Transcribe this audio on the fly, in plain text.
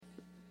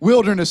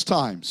Wilderness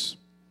times.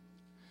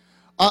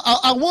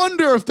 I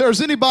wonder if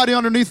there's anybody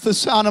underneath the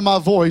sound of my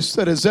voice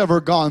that has ever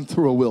gone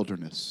through a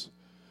wilderness.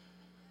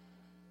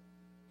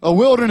 A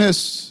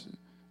wilderness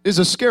is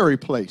a scary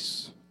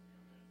place.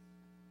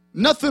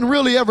 Nothing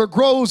really ever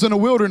grows in a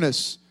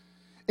wilderness.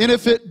 And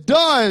if it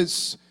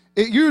does,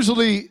 it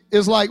usually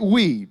is like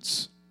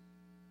weeds.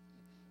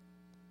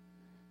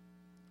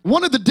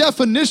 One of the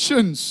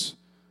definitions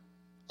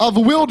of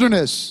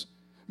wilderness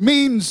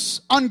means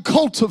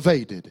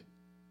uncultivated.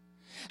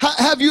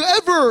 Have you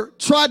ever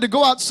tried to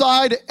go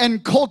outside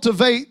and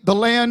cultivate the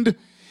land,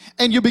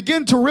 and you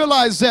begin to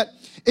realize that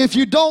if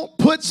you don't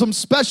put some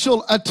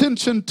special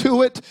attention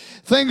to it,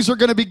 things are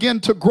going to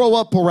begin to grow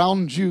up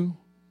around you?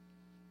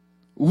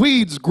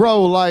 Weeds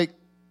grow like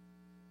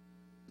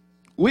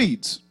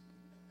weeds.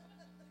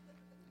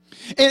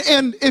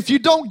 And if you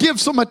don't give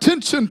some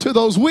attention to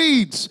those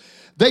weeds,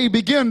 they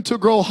begin to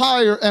grow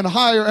higher and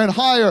higher and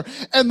higher.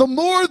 And the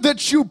more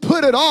that you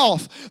put it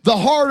off, the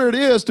harder it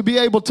is to be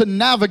able to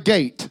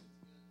navigate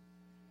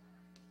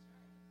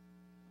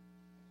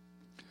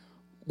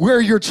where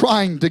you're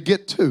trying to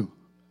get to.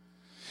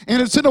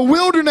 And it's in a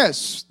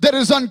wilderness that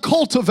is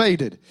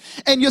uncultivated.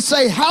 And you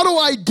say, how do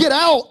I get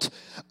out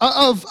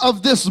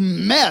of this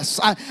mess?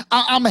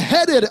 I'm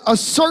headed a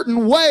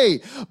certain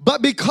way.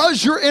 But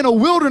because you're in a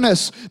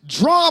wilderness,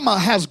 drama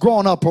has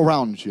grown up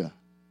around you.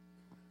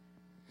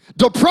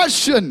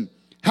 Depression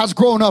has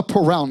grown up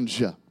around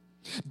you.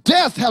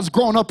 Death has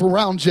grown up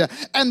around you.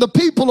 And the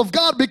people of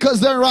God, because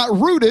they're not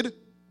rooted.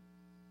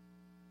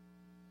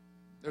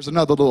 There's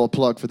another little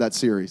plug for that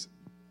series.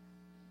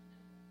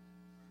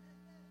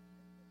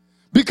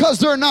 Because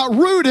they're not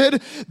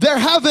rooted, they're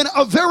having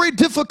a very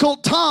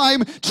difficult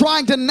time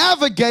trying to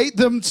navigate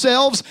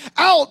themselves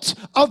out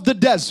of the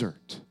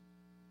desert.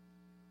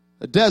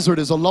 The desert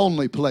is a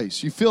lonely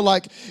place. You feel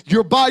like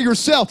you're by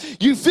yourself.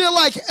 You feel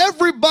like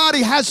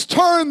everybody has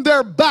turned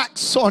their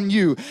backs on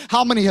you.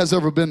 How many has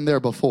ever been there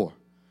before?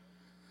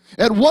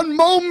 At one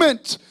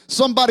moment,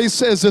 somebody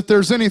says, if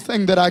there's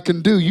anything that I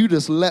can do, you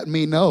just let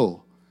me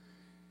know.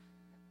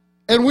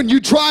 And when you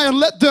try and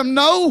let them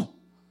know,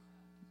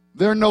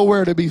 they're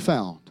nowhere to be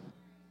found.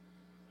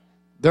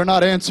 They're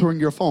not answering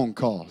your phone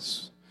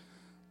calls.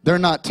 They're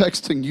not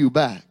texting you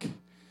back.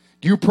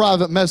 You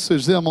private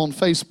message them on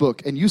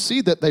Facebook and you see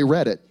that they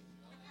read it.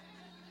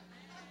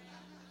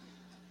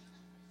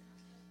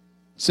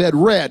 Said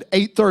read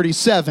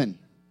 8:37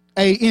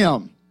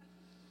 a.m.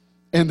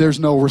 and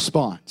there's no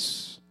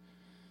response.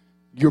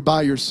 You're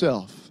by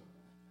yourself.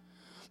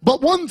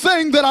 But one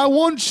thing that I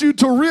want you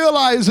to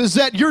realize is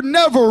that you're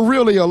never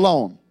really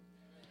alone.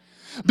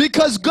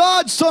 Because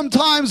God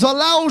sometimes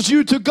allows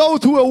you to go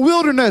through a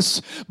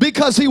wilderness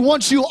because He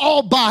wants you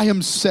all by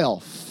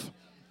Himself.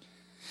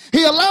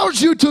 He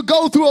allows you to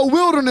go through a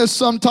wilderness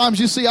sometimes.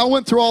 You see, I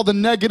went through all the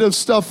negative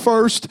stuff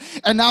first,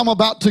 and now I'm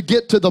about to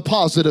get to the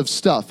positive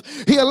stuff.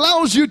 He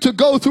allows you to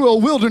go through a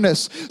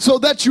wilderness so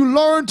that you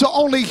learn to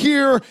only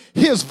hear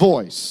His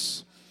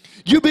voice.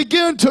 You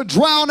begin to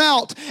drown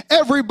out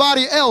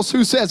everybody else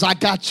who says, I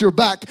got your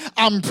back,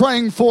 I'm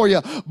praying for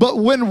you. But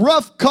when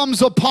rough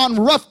comes upon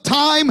rough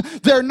time,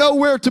 they're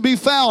nowhere to be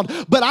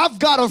found. But I've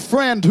got a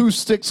friend who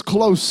sticks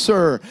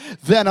closer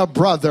than a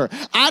brother.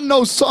 I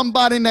know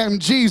somebody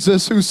named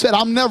Jesus who said,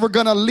 I'm never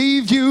going to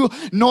leave you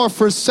nor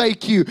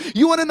forsake you.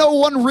 You want to know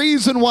one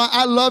reason why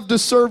I love to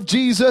serve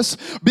Jesus?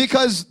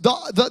 Because the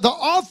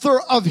author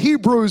of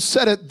Hebrews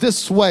said it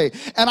this way,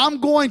 and I'm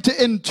going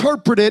to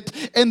interpret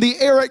it in the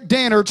Eric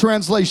Danner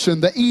translation,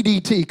 the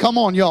EDT. Come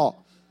on,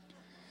 y'all.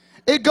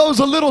 It goes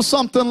a little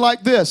something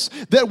like this,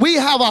 that we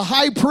have a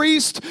high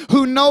priest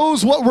who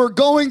knows what we're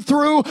going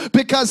through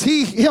because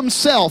he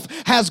himself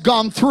has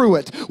gone through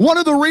it. One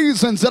of the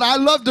reasons that I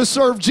love to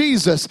serve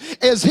Jesus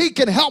is he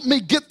can help me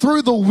get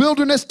through the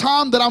wilderness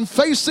time that I'm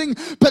facing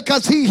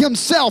because he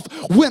himself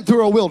went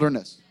through a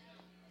wilderness.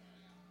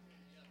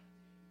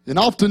 And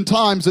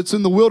oftentimes it's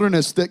in the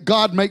wilderness that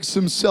God makes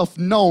himself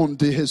known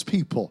to his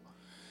people.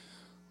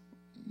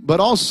 But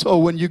also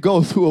when you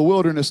go through a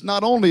wilderness,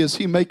 not only is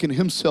he making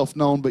himself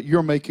known, but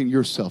you're making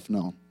yourself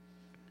known.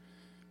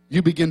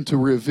 You begin to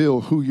reveal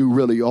who you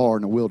really are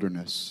in a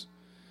wilderness.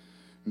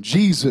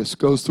 Jesus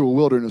goes through a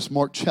wilderness,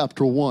 Mark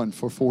chapter 1,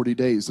 for 40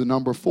 days. The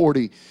number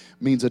 40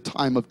 means a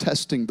time of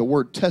testing. The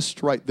word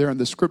test right there in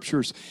the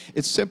scriptures,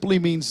 it simply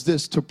means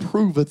this, to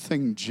prove a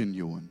thing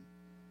genuine.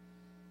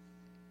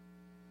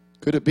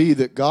 Could it be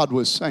that God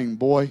was saying,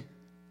 boy,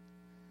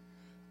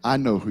 I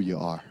know who you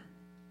are.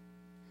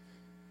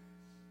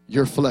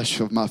 You're flesh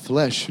of my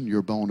flesh and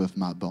you're bone of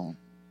my bone.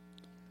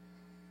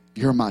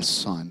 You're my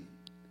son.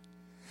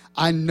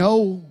 I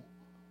know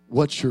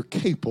what you're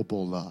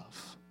capable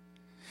of.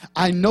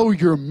 I know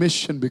your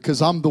mission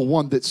because I'm the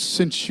one that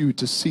sent you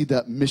to see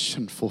that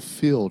mission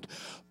fulfilled.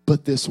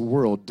 But this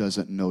world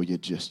doesn't know you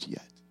just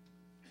yet.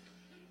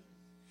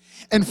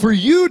 And for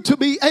you to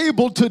be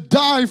able to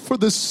die for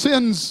the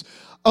sins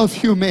of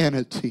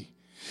humanity,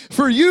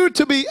 For you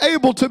to be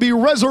able to be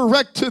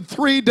resurrected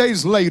 3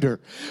 days later,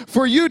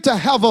 for you to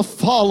have a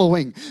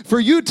following, for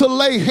you to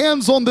lay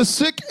hands on the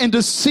sick and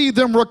to see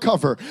them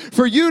recover,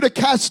 for you to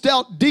cast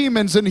out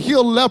demons and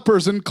heal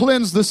lepers and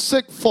cleanse the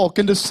sick folk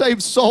and to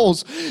save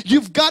souls,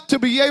 you've got to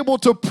be able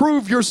to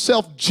prove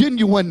yourself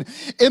genuine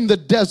in the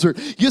desert.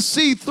 You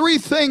see, 3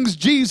 things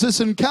Jesus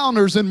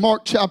encounters in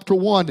Mark chapter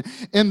 1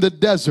 in the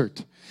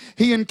desert.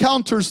 He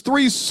encounters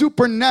 3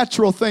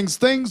 supernatural things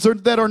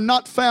that are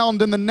not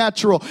found in the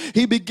natural.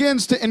 He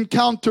begins to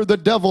encounter the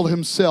devil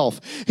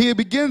himself. He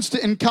begins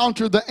to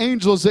encounter the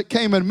angels that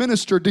came and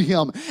ministered to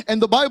him.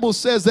 And the Bible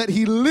says that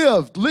he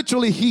lived,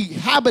 literally he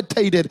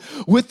habitated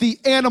with the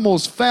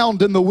animals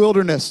found in the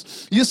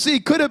wilderness. You see,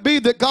 could it be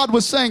that God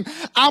was saying,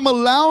 I'm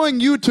allowing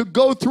you to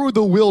go through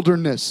the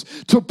wilderness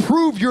to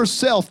prove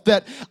yourself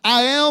that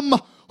I am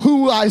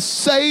who I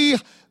say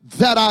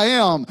that I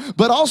am,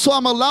 but also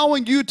I'm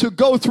allowing you to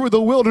go through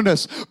the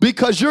wilderness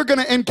because you're going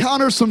to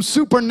encounter some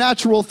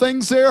supernatural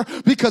things there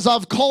because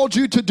I've called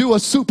you to do a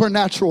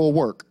supernatural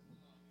work.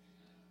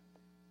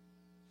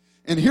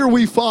 And here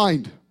we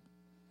find,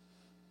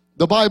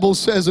 the Bible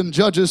says in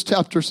Judges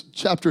chapter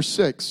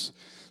 6,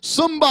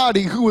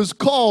 somebody who is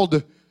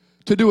called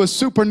to do a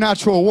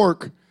supernatural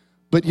work,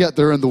 but yet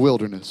they're in the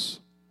wilderness.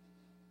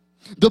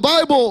 The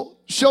Bible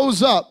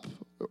shows up.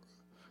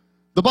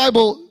 The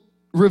Bible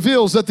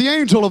reveals that the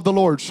angel of the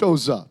Lord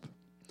shows up.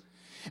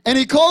 And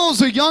he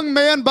calls a young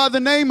man by the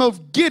name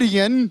of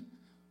Gideon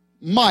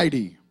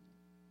mighty.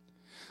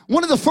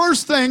 One of the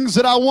first things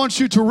that I want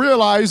you to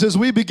realize as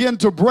we begin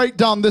to break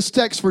down this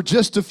text for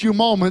just a few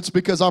moments,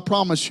 because I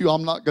promise you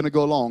I'm not going to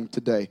go long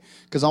today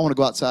because I want to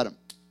go outside.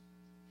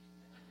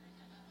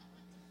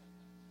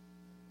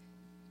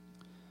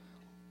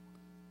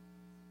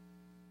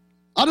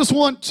 I just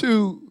want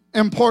to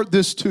impart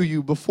this to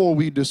you before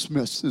we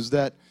dismiss, is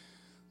that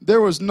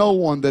there is no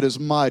one that is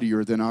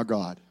mightier than our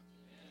God.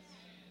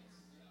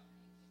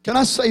 Can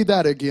I say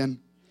that again?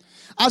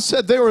 I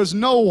said there is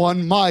no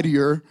one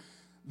mightier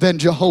than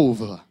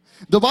Jehovah.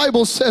 The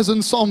Bible says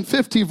in Psalm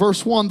 50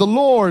 verse 1, the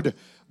Lord,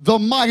 the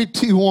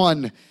mighty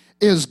one,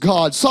 is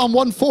God. Psalm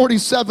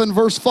 147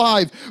 verse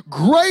 5,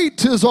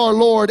 great is our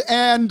Lord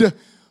and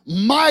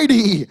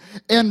mighty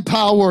in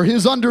power.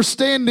 His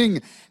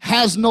understanding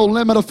has no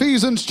limit.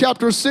 Ephesians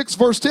chapter 6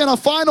 verse 10, a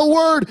final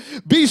word,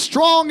 be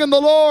strong in the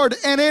Lord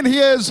and in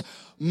his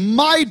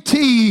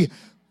mighty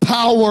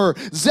power.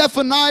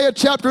 Zephaniah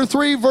chapter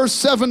 3 verse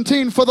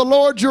 17, for the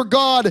Lord your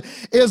God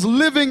is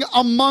living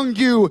among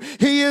you.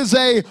 He is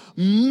a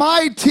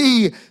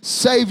mighty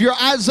Savior.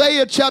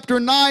 Isaiah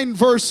chapter 9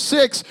 verse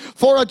 6,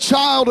 for a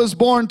child is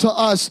born to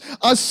us,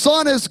 a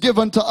son is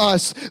given to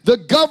us, the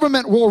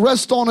government will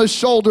rest on his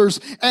shoulders,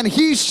 and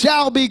he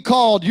shall be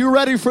called, you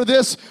ready for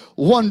this?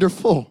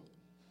 Wonderful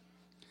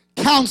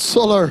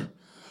Counselor,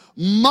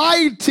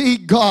 Mighty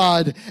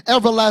God,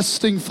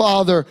 Everlasting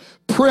Father,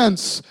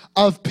 Prince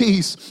of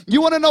Peace.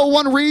 You want to know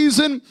one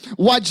reason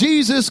why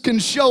Jesus can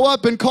show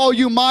up and call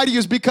you mighty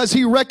is because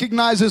he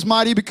recognizes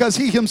mighty, because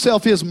he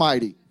himself is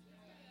mighty.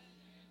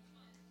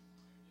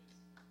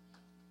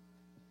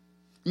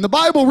 And the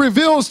Bible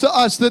reveals to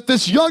us that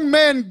this young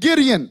man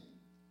Gideon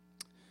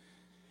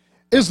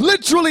is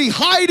literally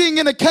hiding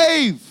in a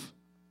cave,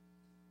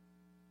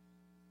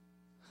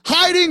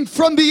 hiding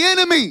from the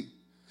enemy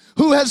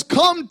who has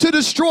come to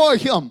destroy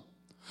him,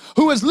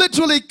 who has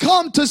literally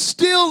come to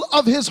steal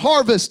of his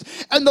harvest.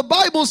 And the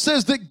Bible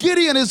says that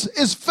Gideon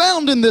is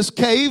found in this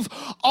cave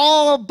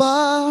all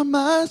by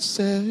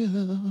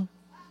myself.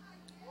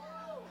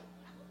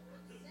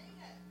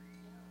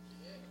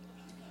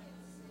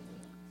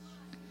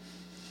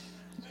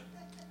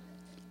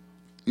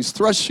 He's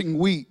threshing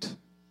wheat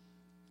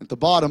at the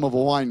bottom of a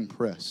wine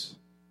press,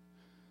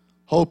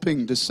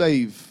 hoping to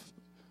save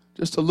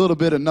just a little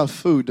bit enough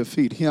food to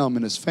feed him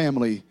and his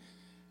family,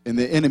 and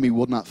the enemy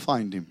will not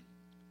find him.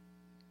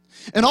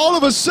 And all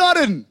of a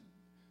sudden,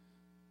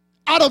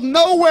 out of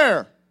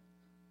nowhere,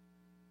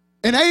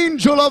 an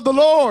angel of the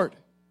Lord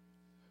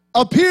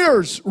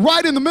appears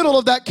right in the middle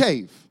of that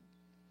cave.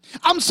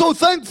 I'm so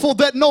thankful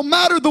that no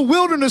matter the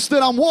wilderness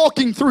that I'm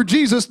walking through,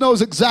 Jesus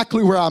knows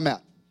exactly where I'm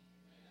at.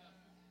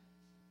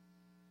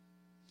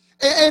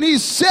 And he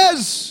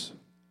says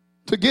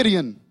to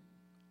Gideon,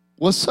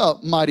 what's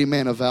up, mighty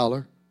man of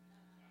valor?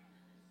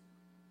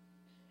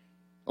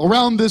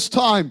 Around this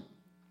time,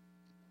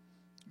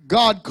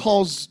 God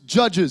calls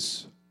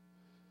judges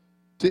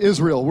to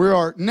Israel. We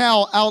are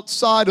now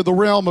outside of the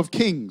realm of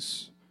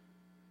kings.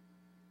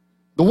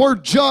 The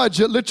word judge,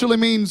 it literally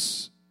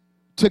means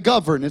to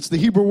govern. It's the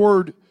Hebrew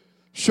word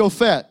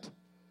shofet.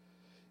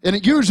 And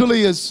it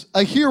usually is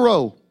a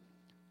hero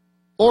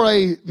or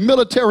a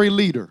military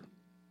leader.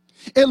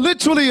 It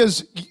literally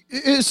is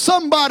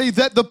somebody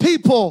that the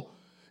people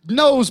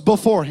knows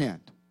beforehand.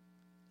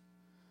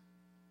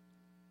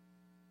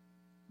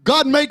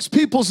 God makes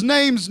people's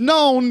names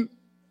known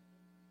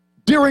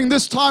during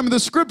this time of the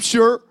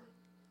scripture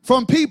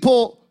from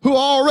people who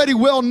are already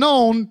well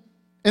known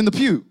in the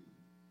pew.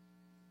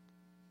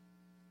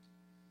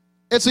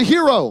 It's a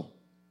hero.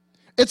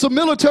 It's a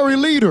military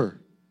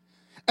leader.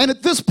 And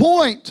at this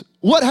point,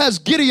 what has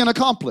Gideon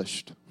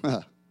accomplished?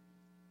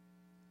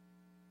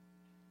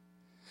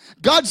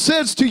 God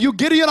says to you,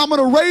 Gideon, I'm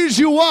going to raise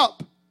you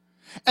up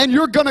and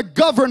you're going to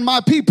govern my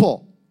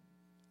people.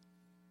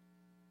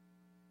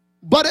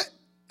 But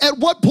at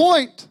what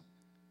point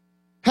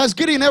has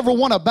Gideon ever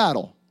won a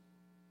battle?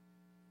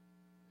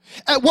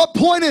 At what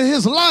point in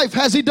his life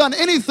has he done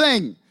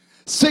anything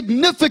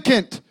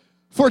significant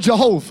for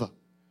Jehovah?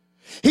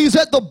 He's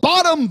at the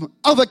bottom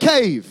of a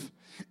cave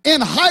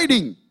in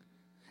hiding.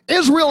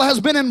 Israel has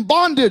been in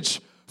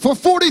bondage for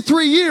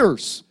 43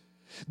 years.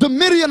 The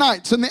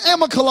Midianites and the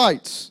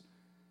Amalekites,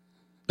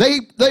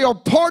 they are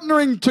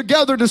partnering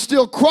together to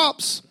steal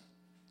crops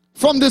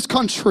from this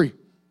country.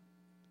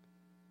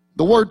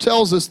 The word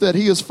tells us that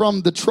he is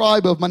from the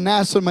tribe of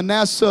Manasseh.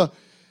 Manasseh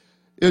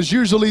is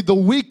usually the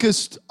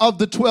weakest of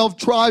the 12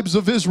 tribes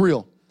of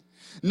Israel.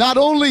 Not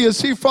only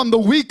is he from the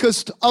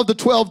weakest of the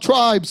 12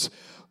 tribes,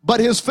 but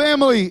his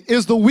family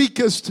is the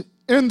weakest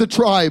in the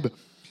tribe.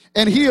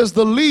 And he is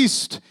the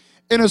least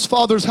in his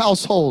father's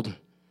household.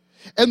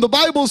 And the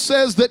Bible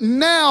says that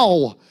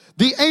now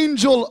the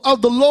angel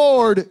of the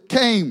Lord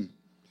came.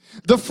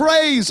 The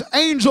phrase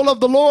angel of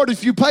the Lord,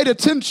 if you paid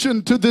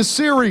attention to this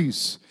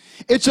series,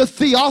 it's a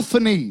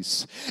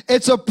theophanies.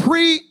 It's a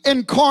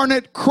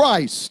pre-incarnate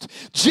Christ.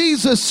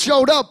 Jesus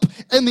showed up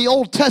in the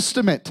Old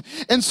Testament.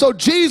 And so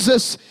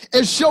Jesus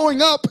is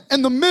showing up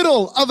in the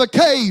middle of a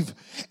cave.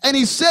 And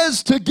he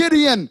says to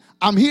Gideon,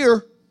 I'm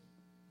here.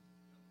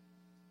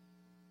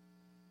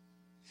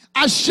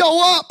 I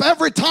show up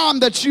every time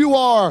that you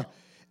are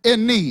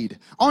in need.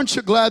 Aren't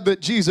you glad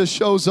that Jesus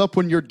shows up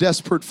when you're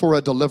desperate for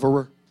a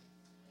deliverer?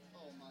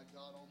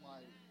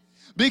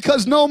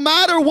 Because no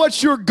matter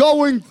what you're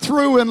going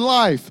through in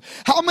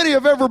life, how many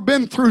have ever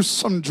been through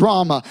some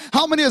drama?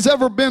 How many has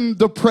ever been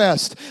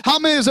depressed? How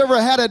many has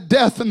ever had a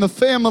death in the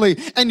family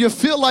and you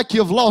feel like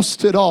you've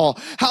lost it all?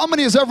 How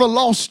many has ever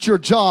lost your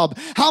job?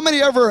 How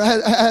many ever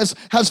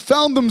has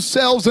found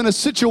themselves in a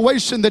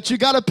situation that you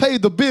got to pay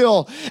the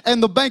bill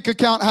and the bank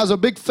account has a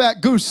big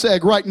fat goose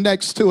egg right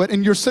next to it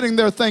and you're sitting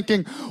there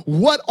thinking,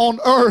 what on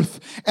earth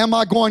am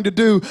I going to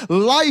do?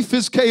 Life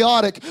is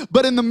chaotic,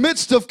 but in the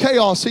midst of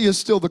chaos, he is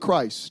still the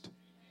Christ.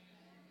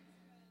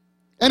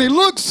 And he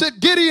looks at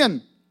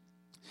Gideon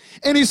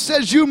and he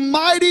says, you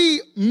mighty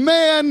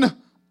man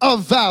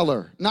of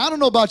valor. Now, I don't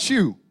know about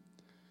you,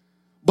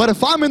 but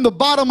if I'm in the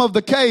bottom of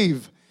the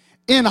cave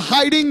in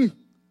hiding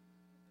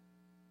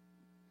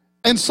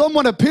and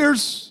someone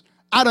appears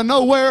out of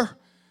nowhere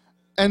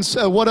and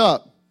says, what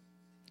up,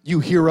 you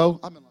hero?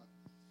 I mean,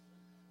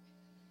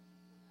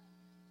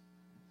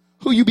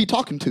 who you be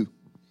talking to?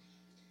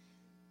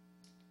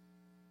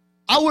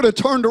 I would have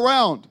turned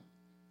around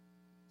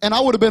and I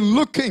would have been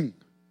looking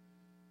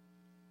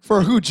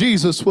for who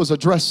Jesus was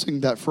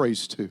addressing that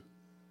phrase to.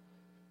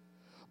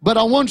 But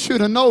I want you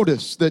to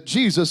notice that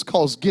Jesus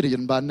calls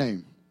Gideon by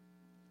name.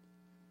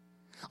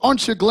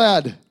 Aren't you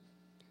glad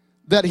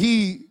that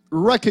he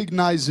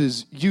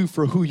recognizes you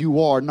for who you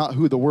are, not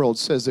who the world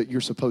says that you're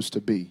supposed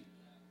to be?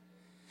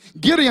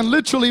 Gideon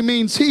literally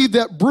means he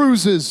that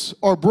bruises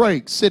or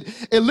breaks. It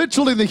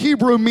literally, the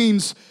Hebrew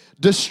means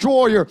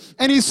destroyer.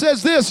 And he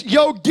says this,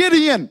 yo,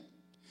 Gideon,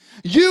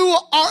 you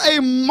are a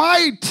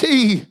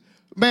mighty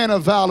man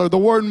of valor. The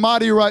word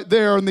mighty right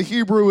there in the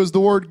Hebrew is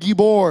the word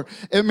gibor.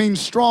 It means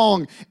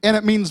strong and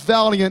it means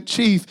valiant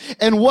chief.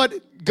 And what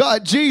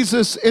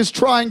Jesus is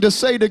trying to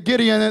say to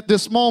Gideon at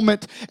this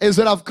moment is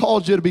that I've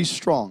called you to be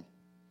strong.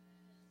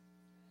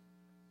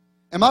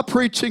 Am I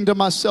preaching to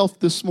myself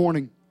this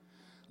morning?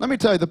 Let me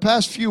tell you, the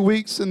past few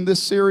weeks in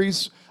this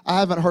series, I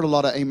haven't heard a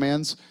lot of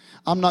amens.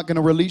 I'm not going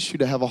to release you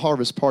to have a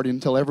harvest party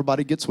until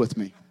everybody gets with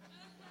me.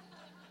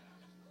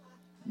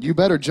 You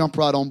better jump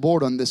right on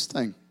board on this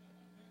thing.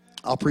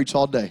 I'll preach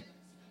all day.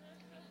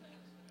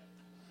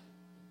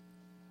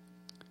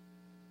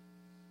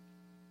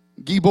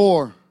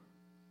 Gibor,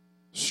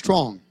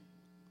 strong.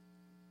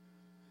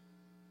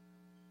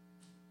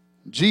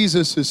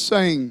 Jesus is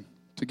saying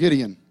to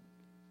Gideon,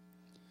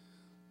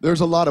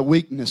 there's a lot of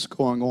weakness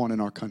going on in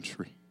our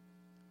country.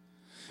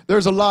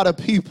 There's a lot of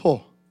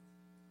people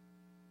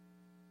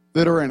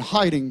that are in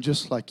hiding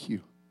just like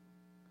you.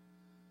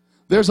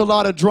 There's a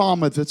lot of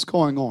drama that's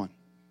going on.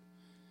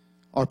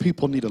 Our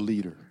people need a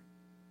leader.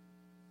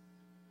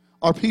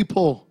 Our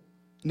people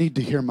need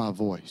to hear my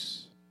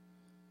voice.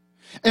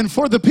 And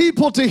for the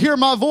people to hear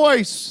my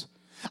voice,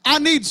 I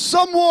need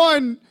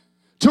someone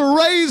to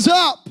raise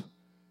up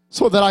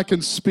so that I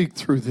can speak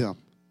through them.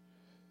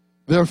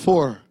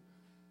 Therefore,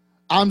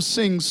 I'm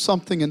seeing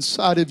something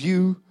inside of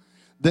you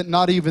that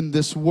not even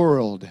this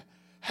world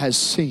has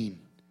seen.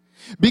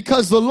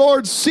 Because the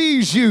Lord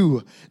sees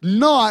you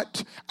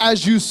not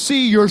as you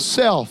see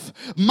yourself.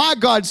 My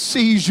God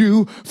sees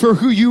you for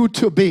who you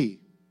to be.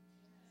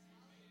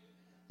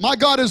 My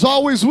God is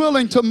always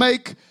willing to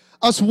make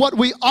us what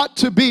we ought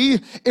to be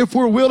if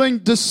we're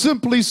willing to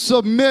simply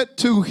submit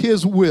to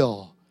His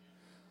will.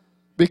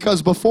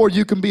 Because before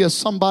you can be a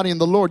somebody in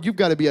the Lord, you've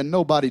got to be a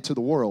nobody to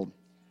the world.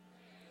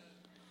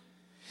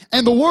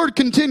 And the word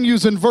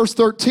continues in verse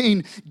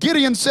 13.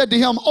 Gideon said to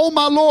him, "Oh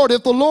my Lord,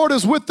 if the Lord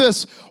is with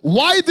us,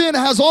 why then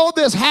has all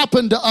this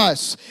happened to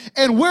us?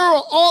 And where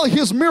are all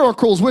his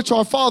miracles which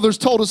our fathers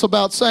told us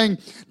about, saying,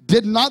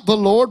 did not the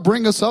Lord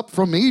bring us up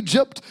from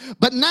Egypt?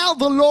 But now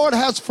the Lord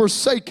has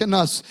forsaken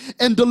us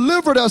and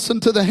delivered us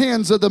into the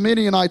hands of the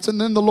Midianites."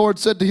 And then the Lord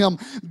said to him,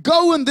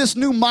 "Go in this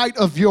new might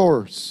of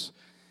yours,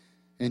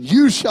 and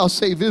you shall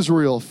save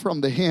Israel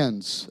from the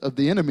hands of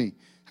the enemy."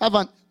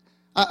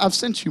 I've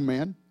sent you,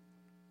 man.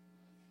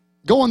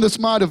 Go in this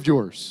might of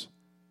yours.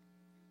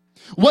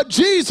 What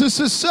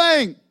Jesus is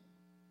saying,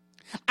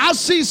 I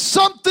see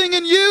something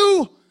in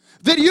you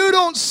that you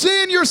don't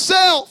see in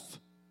yourself.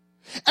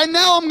 And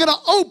now I'm going to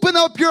open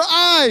up your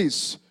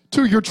eyes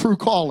to your true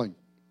calling.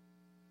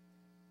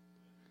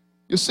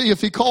 You see, if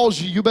he calls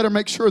you, you better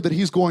make sure that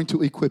he's going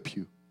to equip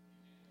you.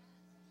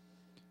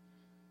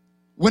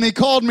 When he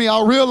called me,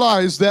 I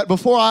realized that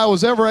before I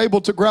was ever able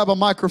to grab a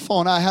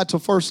microphone, I had to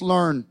first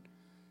learn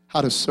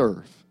how to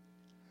serve.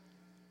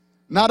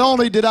 Not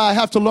only did I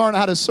have to learn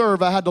how to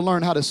serve, I had to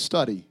learn how to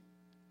study.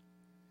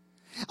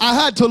 I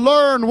had to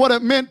learn what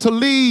it meant to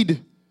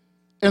lead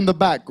in the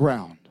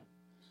background.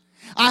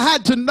 I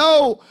had to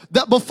know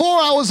that before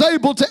I was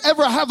able to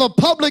ever have a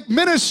public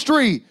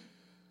ministry,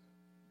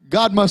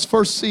 God must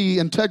first see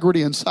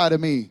integrity inside of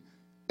me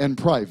in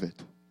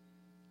private.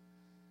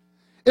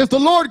 If the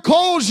Lord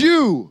calls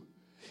you,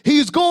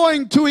 he's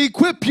going to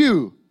equip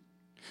you,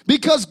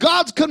 because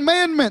God's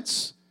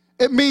commandments,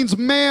 it means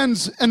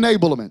man's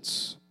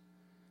enablements.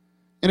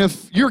 And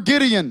if you're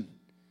Gideon,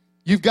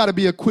 you've got to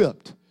be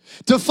equipped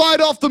to fight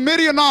off the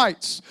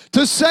Midianites,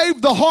 to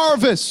save the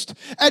harvest,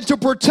 and to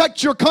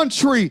protect your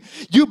country.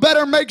 You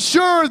better make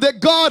sure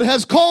that God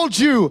has called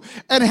you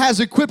and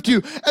has equipped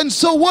you. And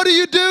so what do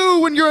you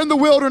do when you're in the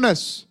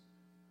wilderness?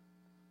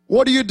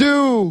 What do you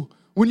do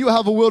when you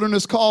have a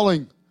wilderness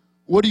calling?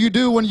 What do you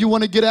do when you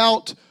want to get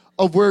out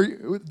of where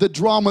the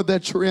drama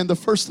that you're in? The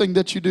first thing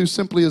that you do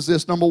simply is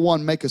this. Number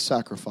one, make a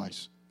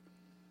sacrifice.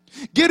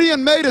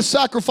 Gideon made a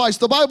sacrifice.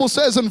 The Bible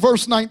says in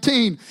verse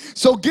 19,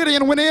 so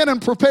Gideon went in and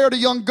prepared a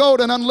young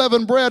goat and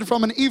unleavened bread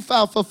from an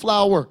ephah of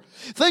flour.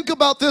 Think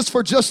about this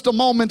for just a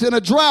moment. In a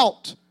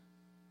drought,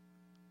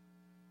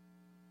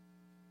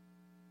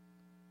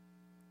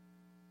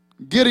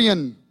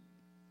 Gideon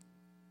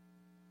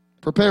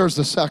prepares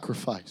the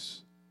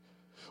sacrifice.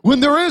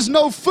 When there is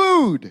no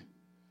food,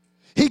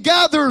 he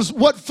gathers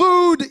what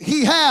food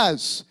he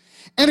has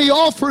and he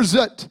offers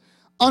it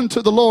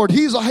unto the Lord.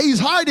 He's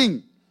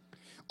hiding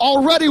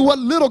already what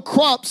little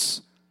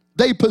crops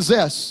they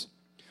possess.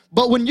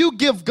 But when you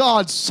give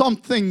God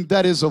something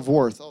that is of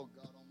worth, oh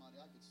God Almighty,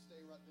 I could stay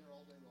right there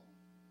all day long.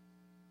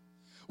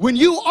 When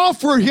you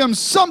offer him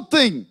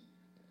something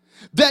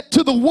that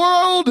to the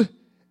world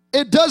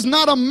it does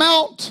not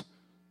amount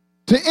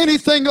to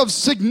anything of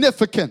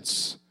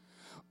significance,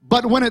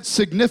 but when it's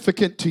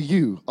significant to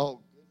you, oh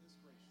goodness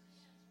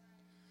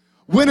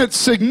gracious. When it's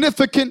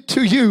significant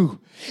to you,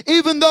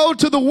 even though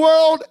to the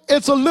world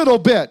it's a little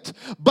bit,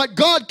 but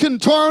God can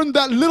turn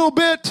that little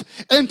bit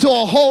into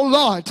a whole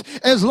lot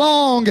as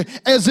long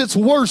as it's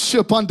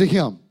worship unto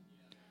him.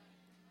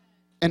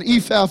 An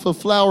ephah of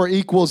flour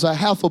equals a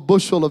half a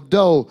bushel of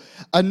dough,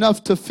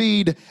 enough to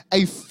feed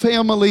a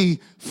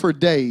family for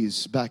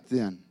days back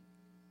then.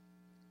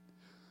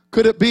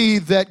 Could it be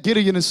that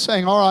Gideon is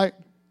saying, all right,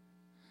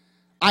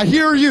 I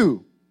hear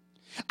you.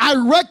 I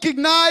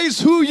recognize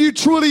who you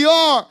truly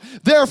are.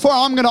 Therefore,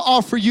 I'm going to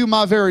offer you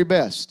my very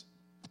best.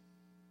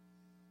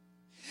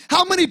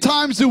 How many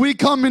times do we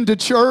come into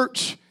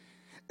church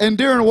and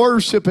during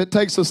worship, it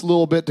takes us a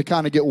little bit to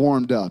kind of get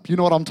warmed up? You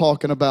know what I'm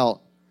talking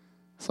about?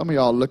 Some of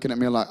y'all looking at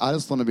me like, I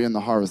just want to be in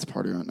the harvest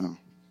party right now.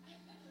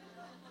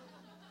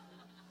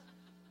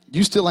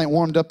 You still ain't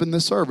warmed up in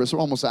this service. We're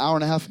almost an hour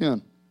and a half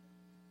in.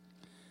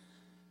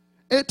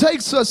 It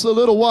takes us a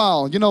little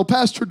while. You know,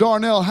 Pastor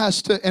Darnell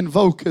has to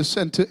invoke us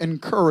and to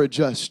encourage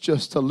us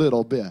just a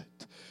little bit.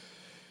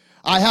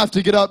 I have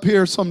to get up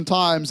here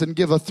sometimes and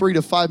give a 3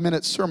 to 5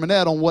 minute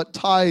sermonette on what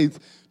tithe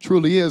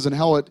truly is and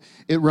how it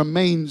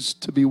remains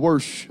to be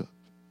worship.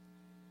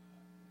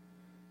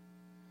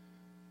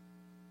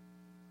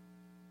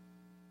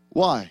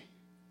 Why?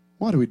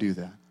 Why do we do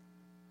that?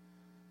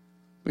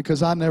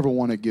 Because I never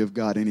want to give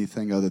God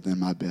anything other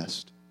than my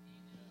best.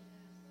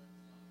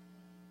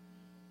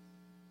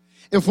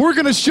 If we're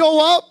going to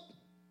show up,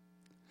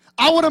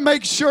 I want to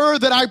make sure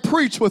that I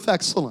preach with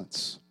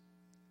excellence.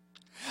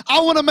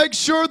 I want to make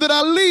sure that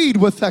I lead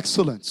with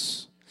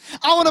excellence.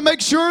 I want to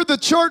make sure the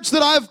church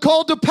that I've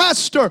called to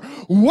pastor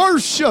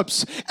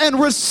worships and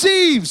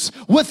receives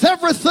with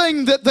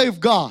everything that they've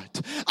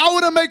got. I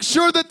want to make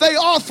sure that they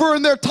offer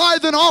in their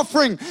tithe and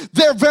offering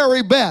their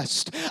very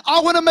best.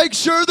 I want to make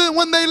sure that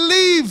when they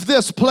leave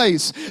this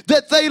place,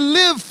 that they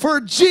live for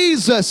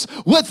Jesus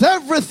with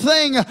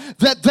everything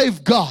that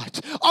they've got.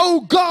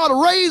 Oh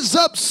God, raise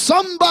up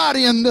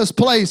somebody in this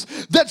place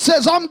that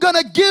says, I'm going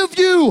to give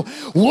you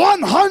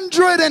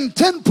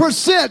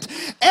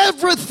 110%.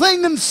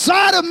 Everything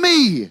inside of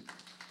me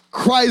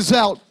cries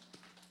out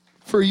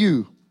for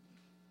you.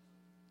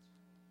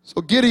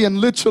 So Gideon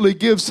literally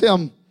gives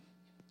him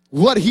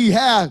what he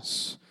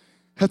has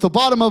at the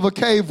bottom of a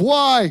cave.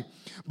 Why?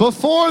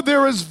 Before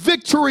there is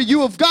victory, you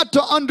have got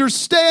to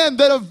understand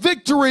that a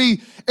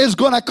victory is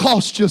going to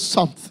cost you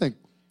something.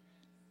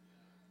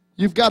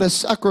 You've got to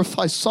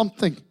sacrifice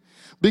something.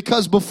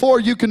 Because before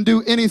you can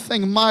do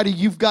anything mighty,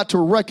 you've got to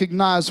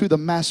recognize who the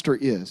master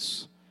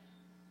is.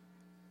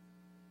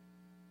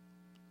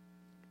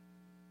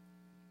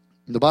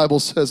 The Bible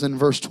says in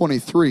verse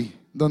 23,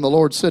 then the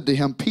Lord said to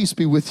him, peace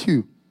be with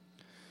you.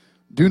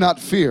 Do not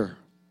fear.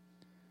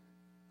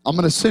 I'm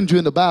going to send you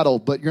into battle,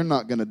 but you're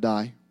not going to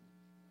die.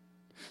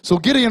 So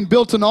Gideon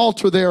built an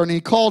altar there, and he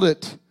called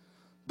it,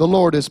 the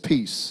Lord is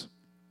peace.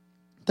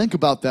 Think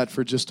about that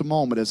for just a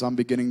moment as I'm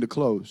beginning to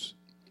close.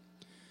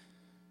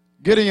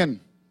 Gideon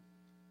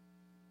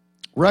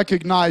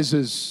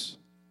recognizes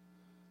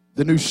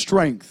the new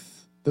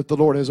strength that the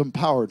Lord has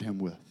empowered him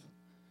with.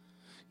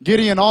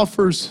 Gideon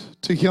offers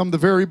to him the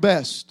very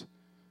best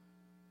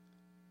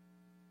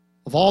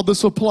of all the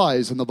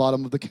supplies in the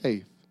bottom of the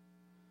cave.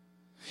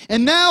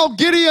 And now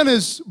Gideon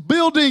is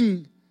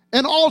building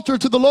an altar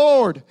to the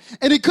Lord.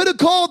 And he could have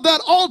called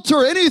that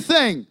altar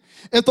anything.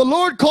 If the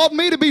Lord called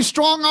me to be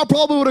strong, I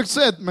probably would have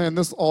said, man,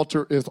 this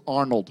altar is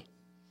Arnold.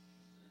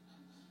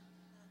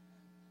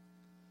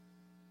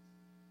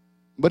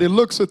 But he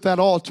looks at that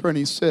altar and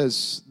he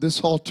says,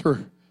 this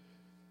altar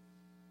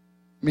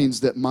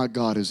means that my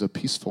God is a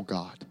peaceful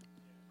God.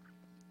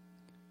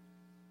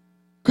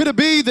 Could it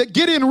be that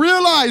Gideon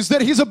realized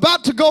that he's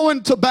about to go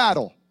into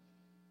battle?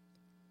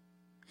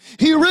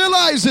 He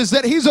realizes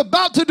that he's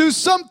about to do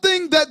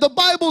something that the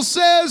Bible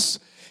says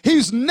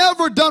he's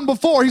never done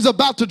before. He's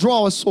about to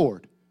draw a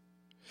sword.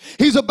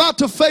 He's about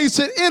to face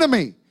an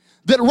enemy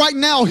that right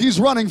now he's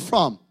running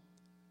from.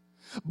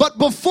 But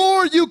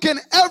before you can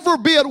ever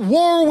be at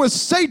war with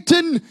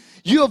Satan,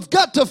 you have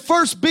got to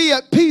first be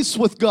at peace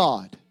with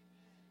God.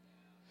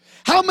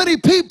 How many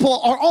people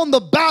are on the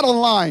battle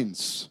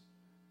lines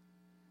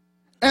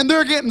and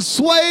they're getting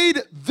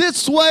swayed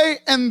this way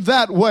and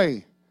that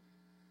way?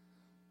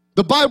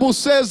 The Bible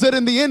says that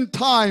in the end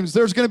times,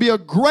 there's going to be a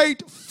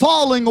great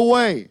falling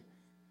away.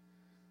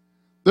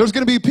 There's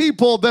going to be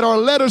people that are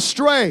led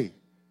astray.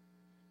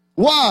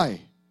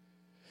 Why?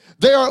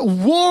 They are at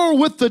war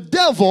with the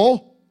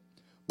devil,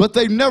 but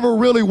they never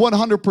really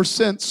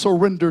 100%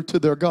 surrender to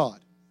their God.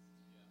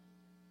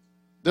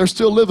 They're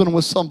still living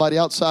with somebody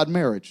outside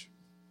marriage.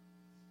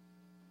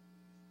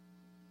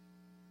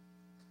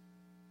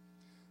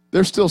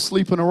 They're still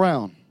sleeping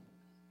around.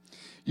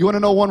 You want to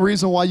know one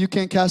reason why you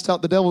can't cast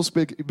out the devil?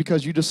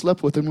 Because you just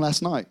slept with him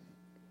last night.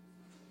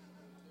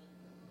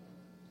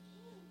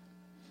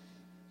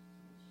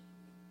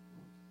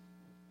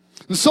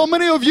 And so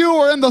many of you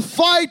are in the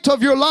fight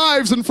of your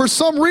lives, and for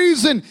some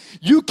reason,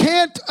 you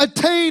can't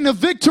attain a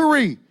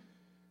victory.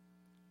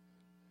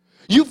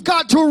 You've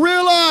got to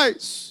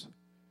realize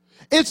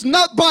it's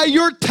not by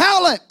your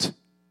talent.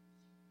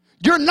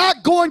 You're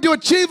not going to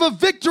achieve a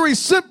victory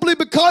simply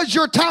because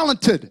you're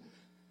talented.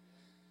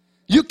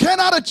 You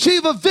cannot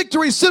achieve a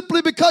victory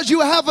simply because you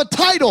have a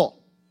title.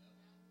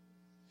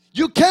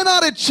 You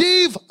cannot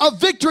achieve a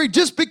victory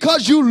just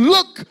because you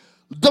look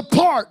the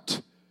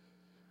part.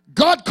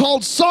 God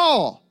called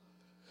Saul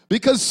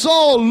because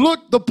Saul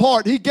looked the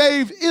part. He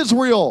gave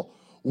Israel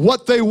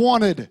what they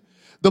wanted.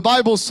 The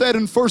Bible said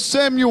in 1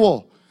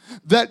 Samuel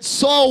that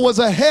Saul was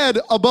a head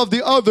above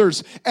the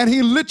others, and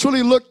he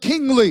literally looked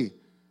kingly.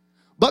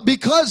 But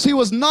because he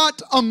was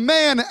not a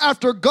man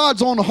after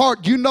God's own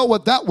heart, you know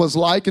what that was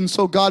like. And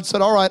so God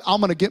said, all right, I'm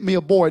going to get me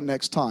a boy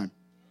next time.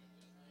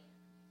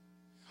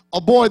 A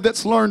boy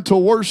that's learned to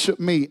worship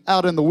me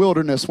out in the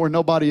wilderness where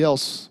nobody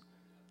else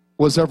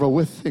was ever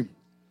with him.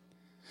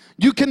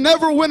 You can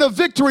never win a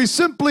victory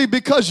simply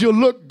because you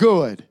look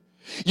good.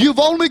 You've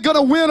only going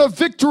to win a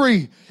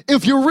victory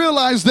if you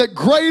realize that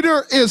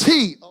greater is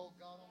he.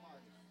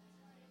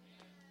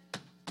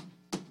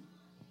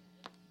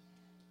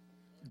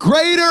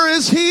 Greater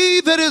is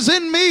he that is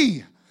in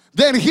me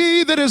than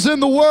he that is in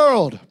the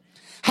world.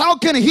 How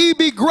can he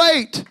be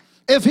great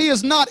if he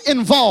is not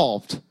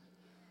involved?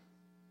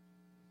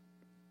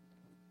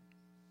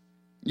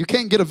 You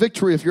can't get a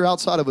victory if you're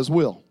outside of his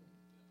will.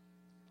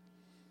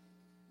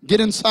 Get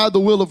inside the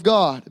will of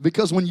God,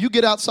 because when you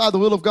get outside the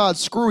will of God,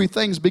 screwy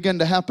things begin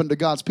to happen to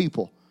God's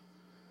people.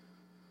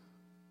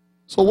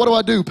 So what do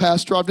I do,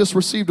 Pastor? I've just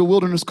received a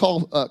wilderness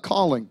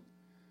calling.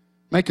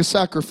 Make a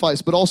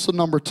sacrifice. But also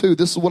number two,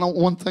 this is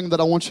one thing that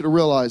I want you to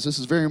realize. This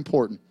is very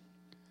important.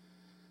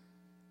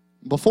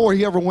 Before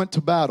he ever went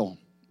to battle,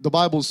 the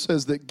Bible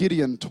says that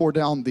Gideon tore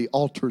down the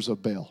altars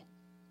of Baal.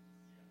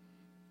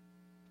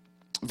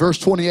 Verse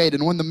 28,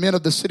 and when the men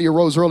of the city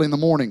arose early in the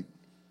morning,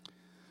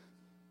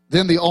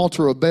 then the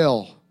altar of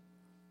Baal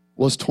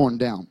was torn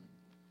down.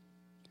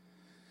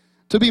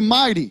 To be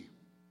mighty,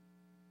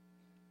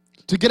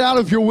 to get out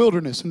of your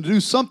wilderness and to do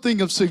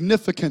something of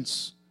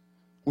significance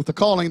with the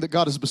calling that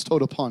God has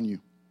bestowed upon you,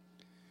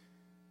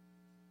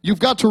 you've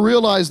got to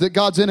realize that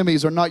God's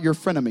enemies are not your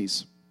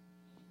frenemies.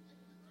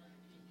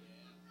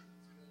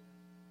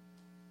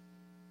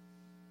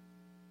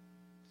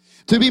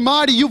 To be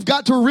mighty, you've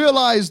got to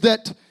realize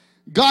that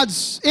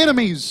God's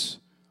enemies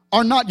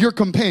are not your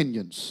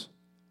companions.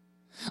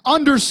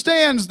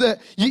 Understands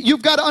that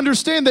you've got to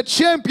understand that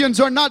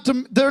champions are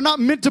they're not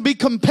meant to be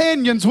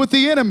companions with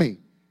the enemy.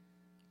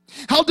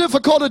 How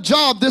difficult a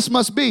job this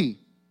must be.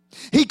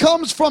 He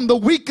comes from the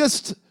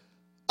weakest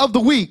of the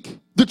weak,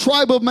 the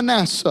tribe of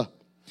Manasseh.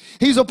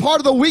 He's a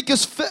part of the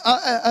weakest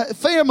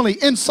family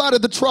inside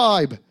of the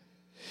tribe.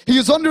 He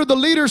is under the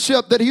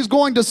leadership that he's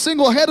going to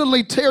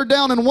single-handedly tear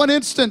down in one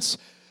instance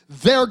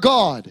their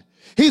God.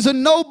 He's a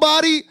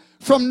nobody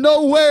from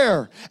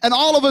nowhere. And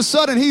all of a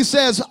sudden he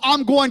says,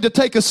 I'm going to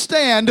take a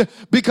stand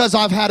because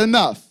I've had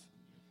enough.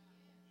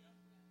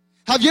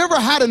 Have you ever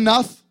had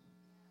enough?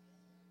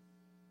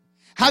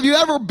 Have you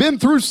ever been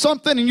through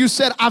something and you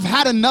said, I've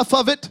had enough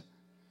of it?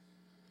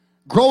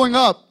 Growing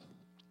up,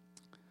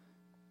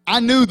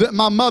 I knew that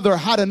my mother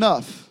had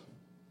enough.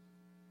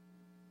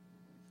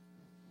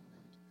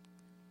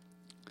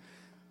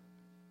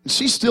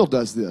 She still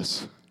does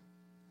this.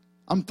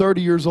 I'm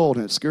 30 years old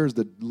and it scares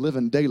the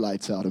living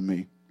daylights out of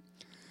me.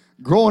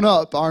 Growing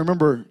up, I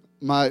remember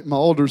my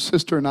older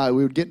sister and I,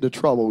 we would get into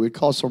trouble. We'd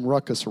cause some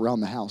ruckus around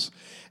the house.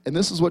 And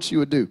this is what she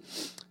would do.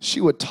 She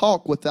would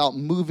talk without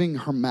moving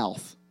her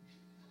mouth.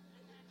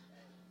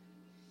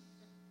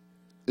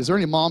 Is there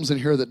any moms in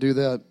here that do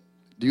that?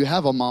 Do you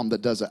have a mom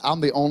that does it?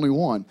 I'm the only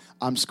one.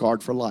 I'm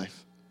scarred for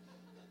life.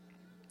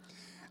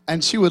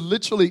 And she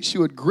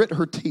would grit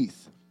her teeth.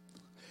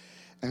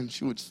 And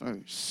she would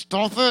say,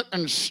 stuff it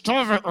and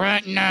stuff it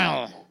right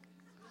now.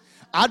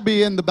 I'd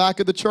be in the back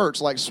of the church,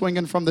 like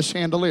swinging from the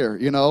chandelier,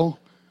 you know,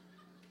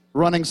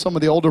 running some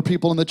of the older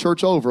people in the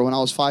church over when I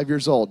was 5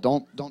 years old.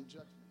 Don't judge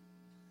me.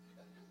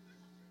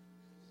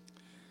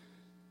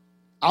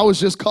 I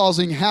was just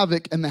causing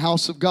havoc in the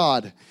house of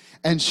God.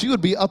 And she would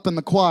be up in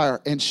the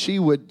choir, and she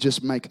would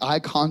just make eye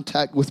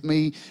contact with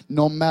me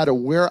no matter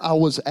where I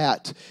was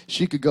at.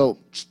 She could go.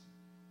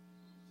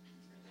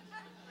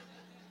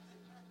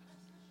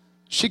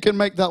 She can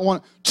make that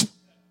one.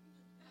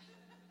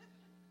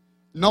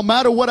 No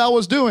matter what I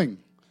was doing,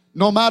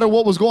 no matter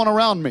what was going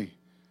around me,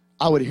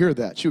 I would hear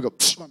that. She would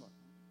go.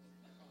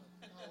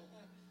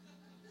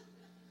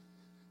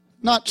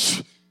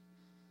 Not.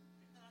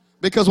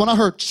 Because when I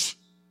heard,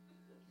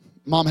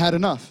 Mom had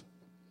enough.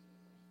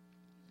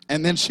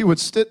 And then she would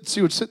sit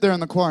there in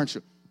the choir and she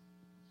would,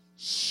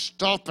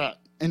 stop it.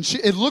 And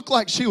it looked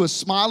like she was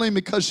smiling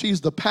because she's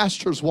the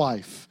pastor's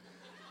wife.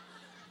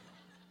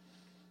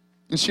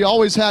 And she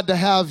always had to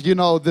have,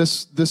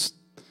 this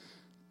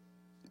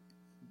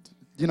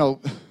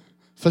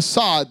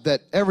facade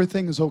that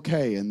everything is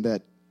okay and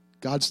that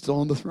God's still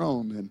on the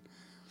throne. And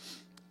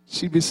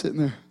she'd be sitting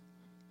there.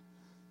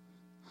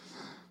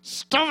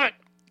 Stop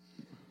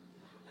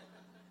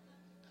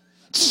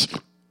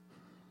it.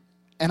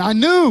 And I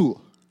knew.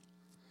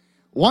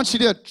 Once she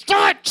did,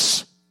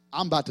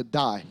 I'm about to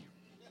die.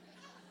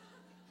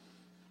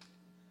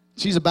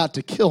 She's about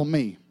to kill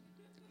me.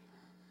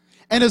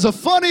 And as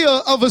funny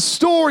of a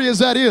story as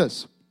that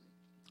is,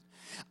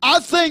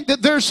 I think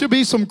that there should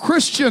be some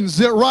Christians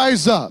that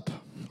rise up.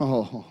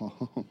 Oh.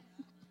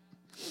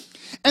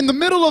 In the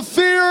middle of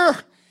fear,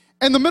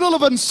 in the middle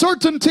of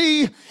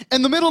uncertainty,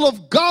 in the middle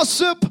of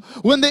gossip,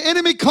 when the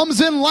enemy comes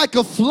in like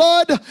a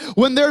flood,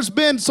 when there's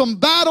been some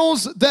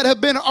battles that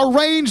have been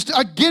arranged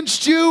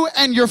against you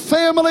and your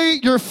family,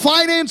 your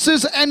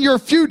finances, and your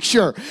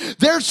future,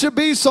 there should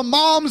be some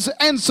moms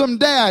and some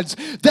dads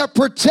that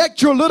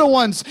protect your little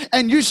ones,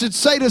 and you should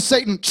say to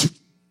Satan,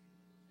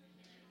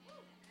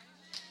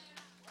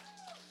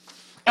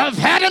 I've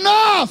had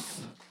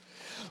enough.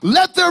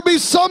 Let there be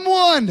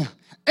someone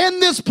in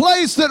this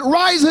place that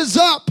rises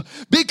up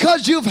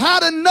because you've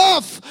had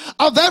enough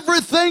of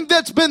everything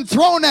that's been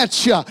thrown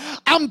at you.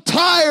 I'm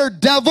tired,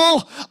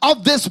 devil,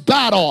 of this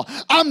battle.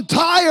 I'm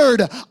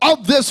tired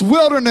of this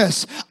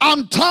wilderness.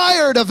 I'm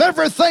tired of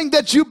everything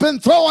that you've been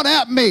throwing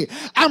at me.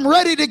 I'm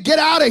ready to get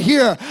out of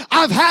here.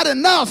 I've had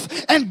enough,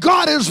 and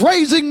God is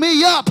raising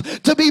me up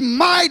to be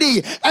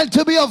mighty and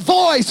to be a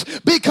voice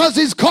because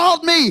he's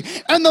called me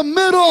in the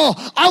middle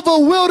of a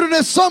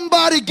wilderness.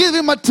 Somebody give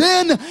him a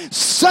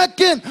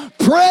 10-second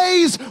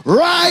praise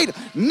right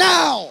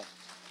now.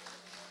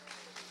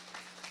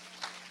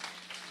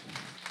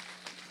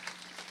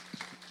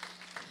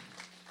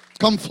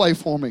 Come play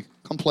for me.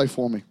 Come play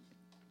for me.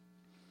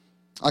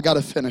 I got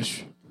to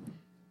finish.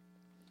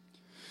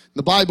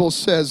 The Bible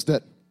says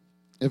that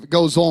if it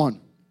goes on,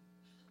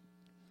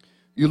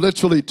 you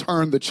literally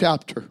turn the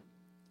chapter.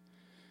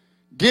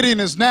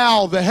 Gideon is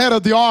now the head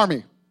of the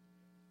army.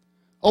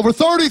 Over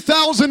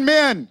 30,000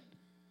 men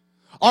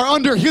are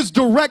under his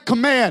direct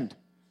command.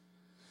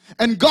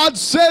 And God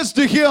says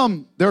to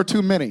him, there are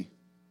too many.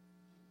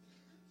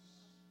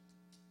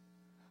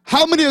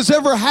 How many has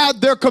ever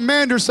had their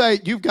commander say,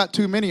 you've got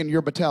too many in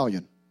your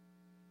battalion?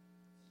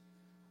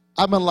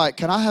 I've been like,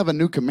 can I have a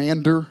new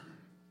commander?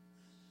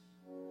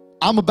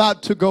 I'm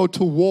about to go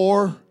to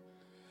war.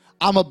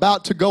 I'm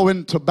about to go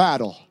into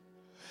battle.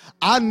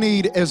 I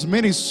need as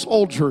many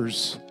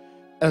soldiers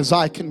as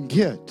I can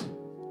get.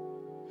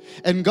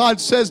 And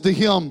God says to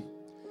him,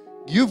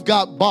 You've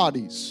got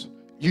bodies.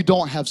 You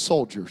don't have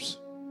soldiers.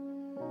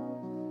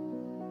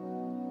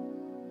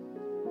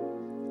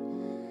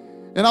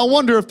 And I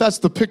wonder if that's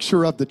the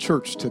picture of the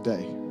church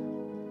today.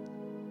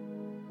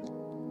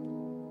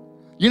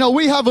 You know,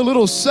 we have a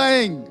little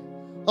saying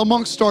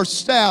amongst our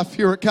staff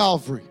here at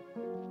Calvary.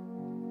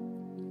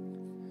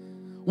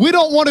 We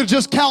don't want to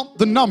just count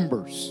the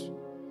numbers.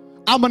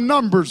 I'm a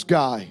numbers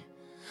guy.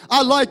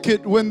 I like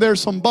it when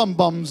there's some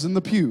bum-bums in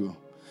the pew.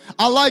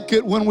 I like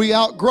it when we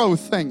outgrow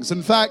things.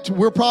 In fact,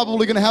 we're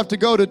probably going to have to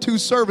go to 2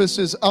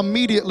 services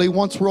immediately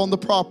once we're on the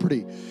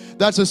property.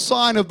 That's a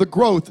sign of the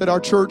growth that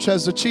our church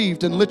has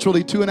achieved in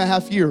literally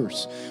 2.5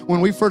 years. When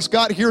we first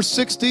got here,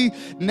 60.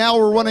 Now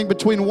we're running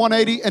between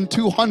 180 and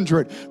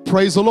 200.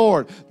 Praise the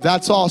Lord.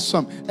 That's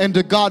awesome. And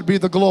to God be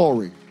the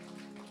glory.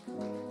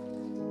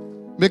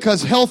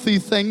 Because healthy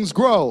things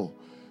grow.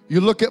 You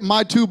look at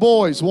my 2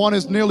 boys. One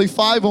is nearly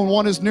 5 and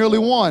one is nearly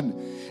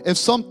 1. If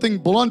something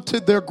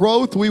blunted their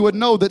growth, we would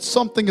know that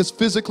something is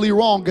physically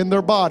wrong in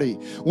their body.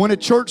 When a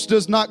church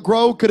does not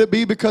grow, could it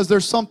be because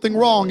there's something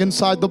wrong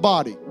inside the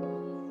body?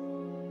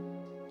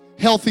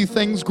 Healthy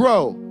things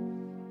grow.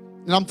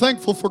 And I'm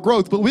thankful for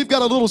growth, but we've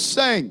got a little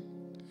saying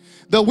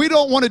that we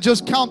don't want to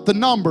just count the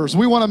numbers.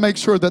 We want to make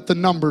sure that the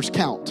numbers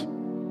count.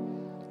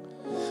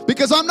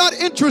 Because I'm not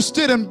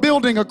interested in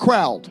building a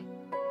crowd.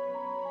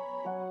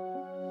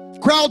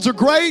 Crowds are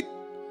great.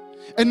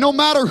 And no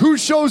matter who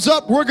shows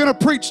up, we're going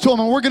to preach to them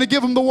and we're going to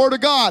give them the Word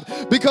of God.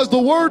 Because the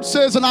Word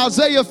says in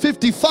Isaiah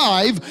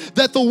 55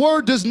 that the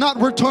Word does not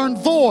return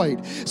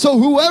void. So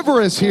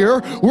whoever is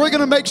here, we're going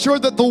to make sure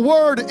that the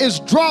Word is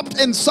dropped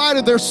inside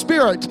of their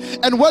spirit.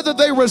 And whether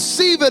they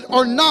receive it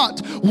or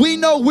not, we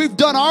know we've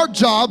done our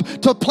job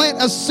to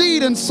plant a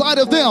seed inside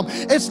of them.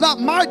 It's not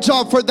my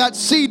job for that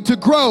seed to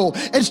grow.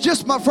 It's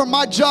just for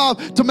my job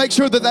to make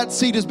sure that that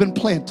seed has been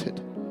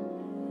planted.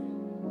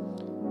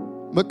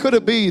 But could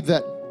it be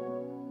that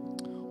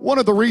one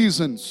of the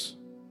reasons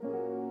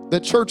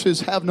that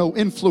churches have no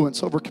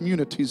influence over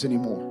communities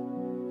anymore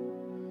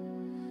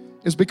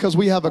is because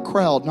we have a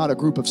crowd, not a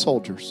group of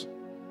soldiers.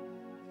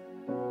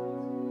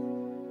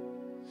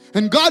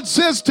 And God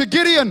says to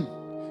Gideon,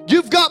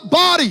 you've got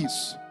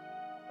bodies,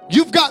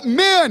 you've got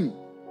men,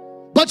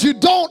 but you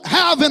don't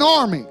have an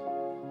army.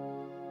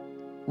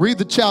 Read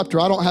the chapter.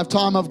 I don't have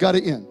time. I've got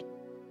to end.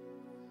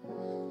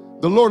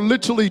 The Lord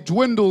literally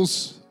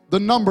dwindles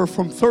the number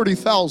from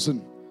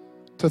 30,000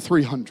 to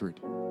 300.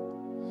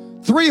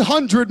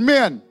 300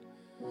 men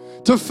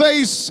to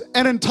face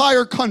an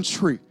entire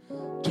country.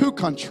 2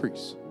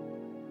 countries.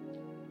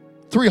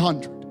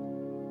 300.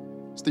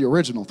 It's the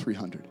original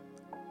 300.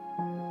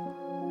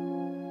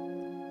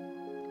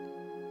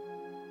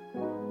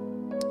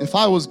 If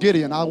I was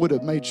Gideon, I would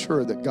have made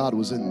sure that God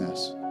was in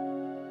this.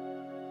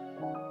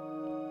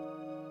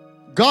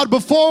 God,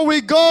 before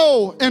we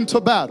go into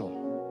battle,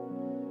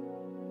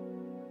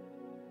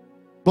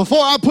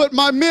 before I put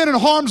my men in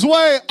harm's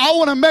way, I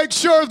want to make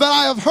sure that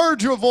I have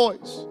heard your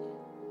voice.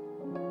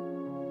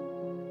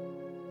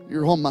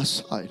 You're on my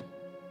side.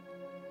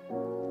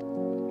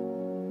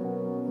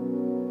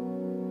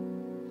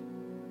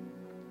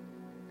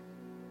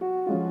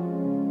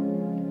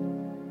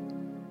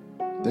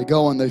 They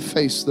go and they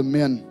face the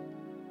men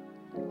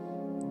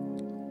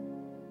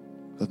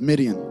of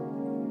Midian,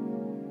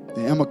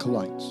 the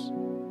Amalekites.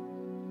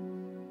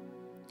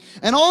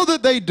 And all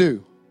that they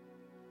do,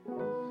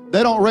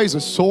 they don't raise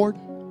a sword.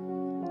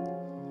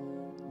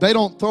 They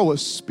don't throw a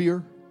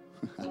spear.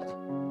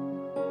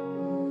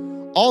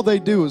 All they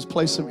do is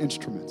play some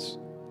instruments.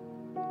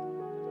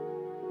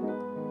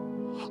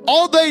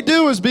 All they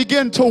do is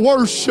begin to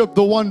worship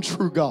the one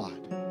true God.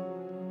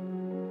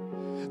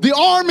 The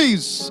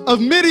armies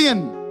of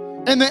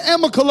Midian and the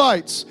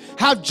Amalekites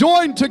have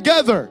joined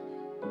together.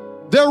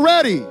 They're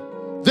ready.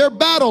 They're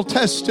battle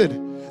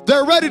tested.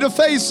 They're ready to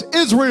face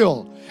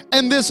Israel.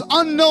 And this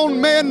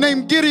unknown man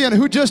named Gideon,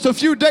 who just a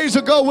few days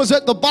ago was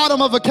at the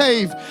bottom of a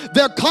cave,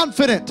 they're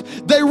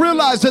confident. They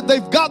realize that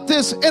they've got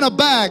this in a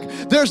bag.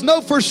 There's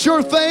no for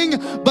sure thing,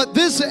 but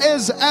this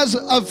is as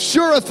of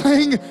sure a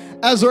thing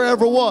as there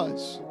ever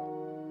was.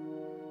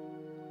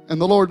 And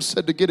the Lord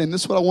said to Gideon,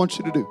 this is what I want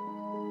you to do.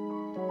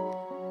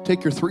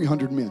 Take your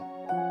 300 men.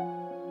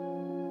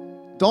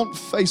 Don't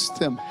face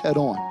them head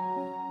on,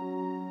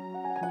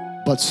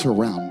 but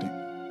surrounding.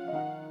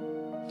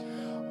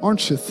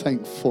 Aren't you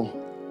thankful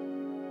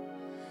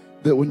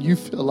that when you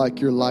feel like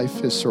your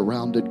life is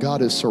surrounded,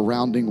 God is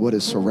surrounding what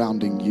is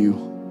surrounding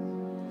you?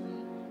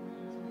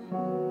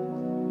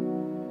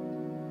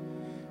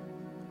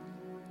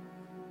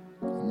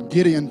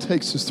 Gideon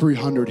takes his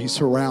 300, he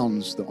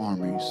surrounds the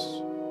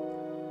armies.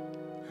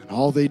 And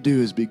all they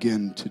do is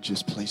begin to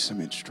just play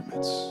some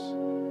instruments.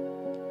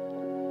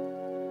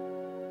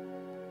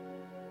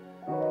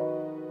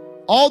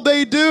 All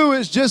they do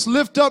is just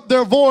lift up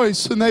their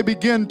voice and they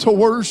begin to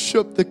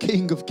worship the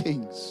King of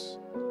Kings.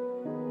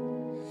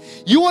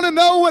 You want to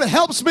know what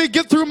helps me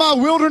get through my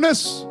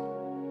wilderness?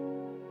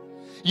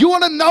 You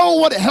want to know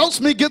what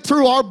helps me get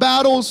through our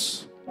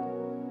battles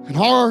and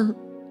our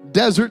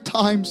desert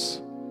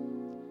times?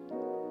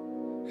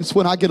 It's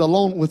when I get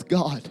alone with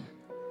God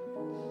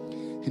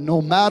And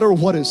no matter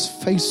what is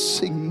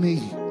facing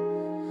me,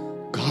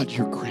 God,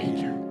 you're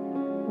greater.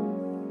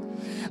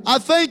 I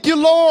thank you,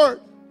 Lord.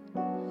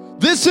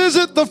 This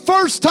isn't the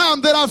first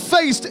time that I've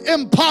faced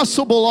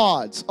impossible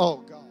odds. Oh,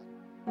 God.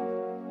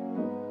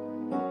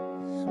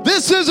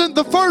 This isn't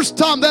the first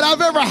time that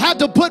I've ever had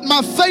to put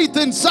my faith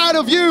inside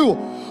of you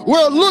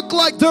where it looked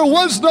like there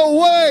was no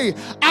way.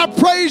 I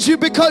praise you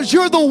because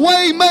you're the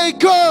way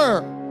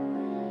maker.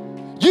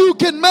 You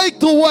can make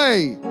the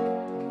way.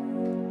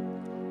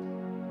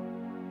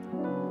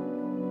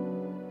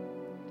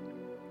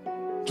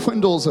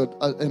 Dwindles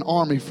an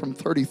army from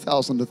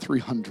 30,000 to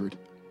 300.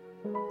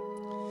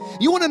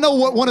 You want to know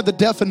what one of the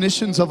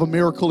definitions of a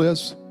miracle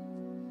is?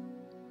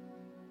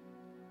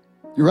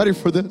 You ready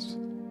for this?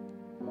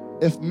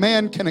 If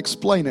man can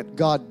explain it,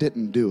 God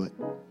didn't do it.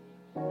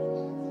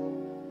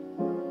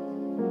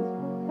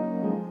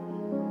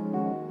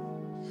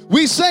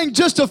 We sang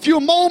just a few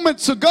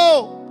moments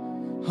ago,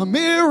 a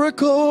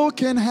miracle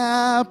can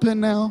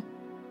happen now.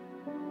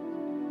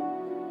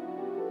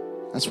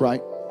 That's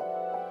right.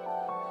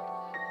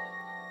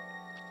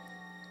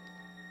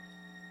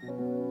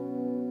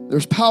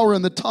 There's power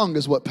in the tongue,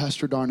 is what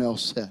Pastor Darnell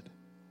said.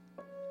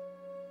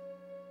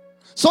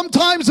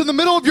 Sometimes in the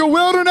middle of your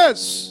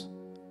wilderness,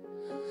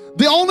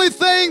 the only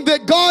thing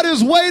that God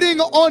is waiting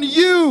on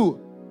you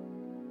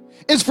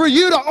is for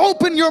you to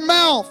open your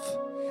mouth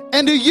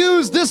and to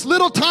use this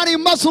little tiny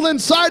muscle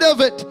inside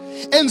of it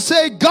and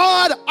say,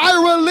 God,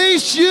 I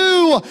release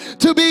you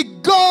to be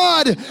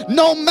God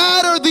no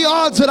matter the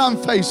odds that I'm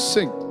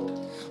facing.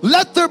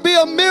 Let there be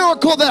a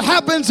miracle that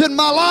happens in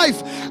my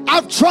life.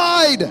 I've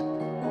tried.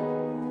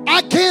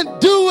 I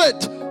can't do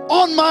it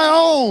on my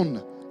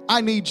own.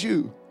 I need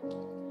you.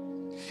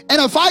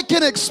 And if I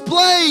can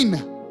explain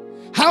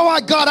how I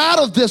got out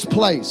of this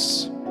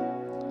place,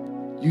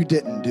 you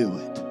didn't do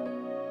it.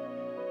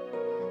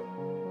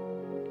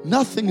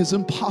 Nothing is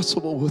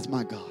impossible with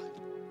my God.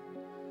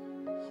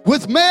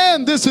 With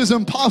man, this is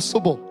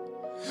impossible.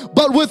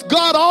 But with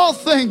God, all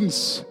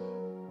things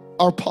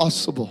are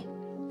possible.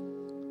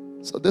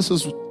 So this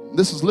is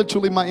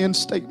literally my end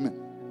statement.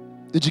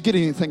 Did you get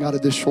anything out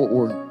of this short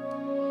word?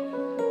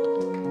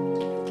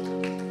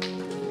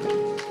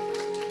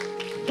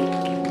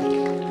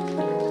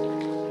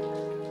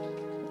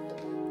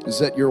 Is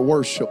that your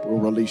worship will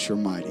release your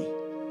mighty.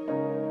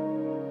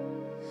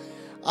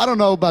 I don't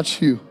know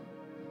about you,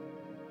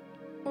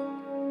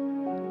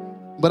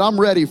 but I'm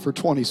ready for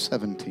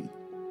 2017.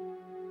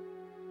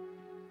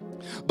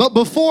 But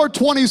before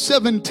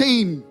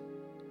 2017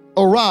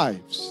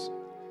 arrives,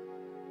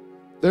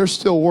 there's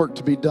still work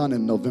to be done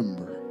in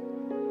November.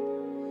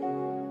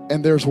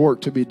 And there's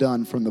work to be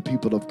done from the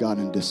people of God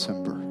in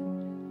December.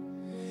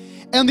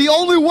 And the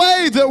only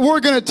way that we're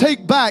going to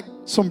take back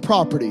some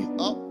property,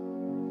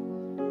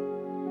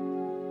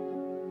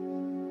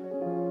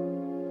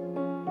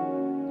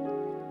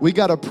 we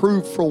got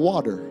approved for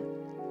water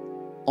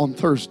on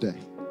Thursday.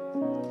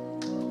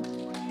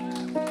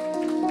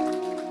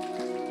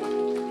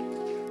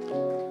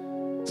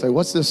 Say,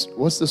 what's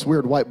this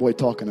weird white boy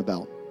talking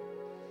about?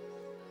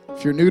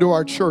 If you're new to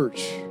our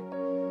church,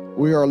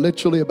 we are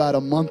literally about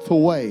a month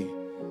away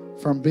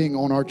from being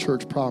on our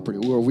church property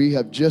where we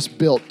have just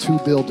built 2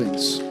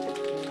 buildings.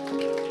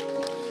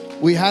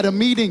 We had a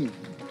meeting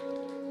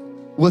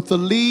with the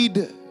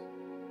lead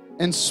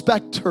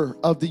inspector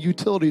of the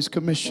Utilities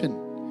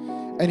Commission.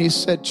 And he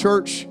said,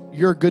 church,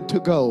 you're good to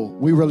go.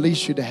 We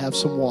release you to have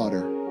some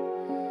water.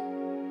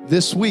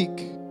 This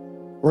week,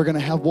 we're going to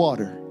have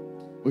water.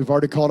 We've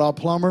already called our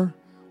plumber.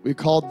 We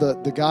called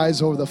the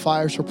guys over the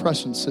fire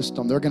suppression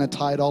system. They're going to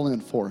tie it all in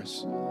for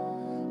us.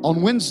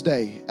 On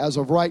Wednesday, as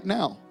of right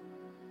now,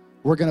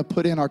 we're going to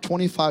put in our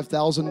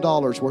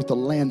 $25,000 worth of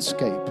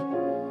landscape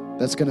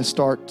that's going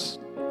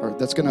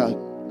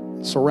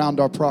to surround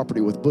our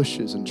property with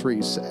bushes and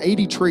trees.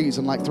 80 trees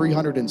and like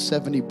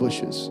 370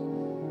 bushes.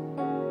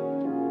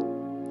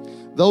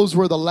 Those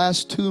were the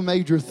last 2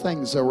 major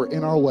things that were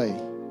in our way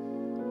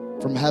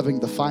from having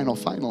the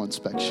final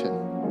inspection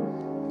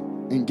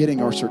and getting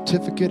our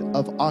certificate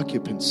of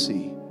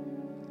occupancy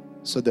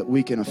so that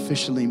we can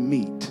officially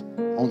meet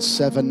on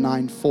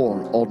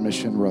 794 Old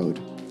Mission Road.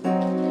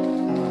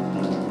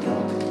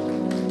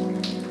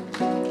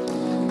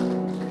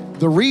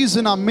 The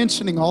reason I'm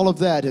mentioning all of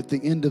that at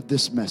the end of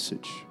this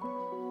message,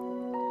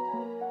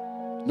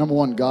 number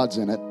 1, God's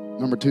in it.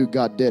 Number 2,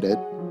 God did it.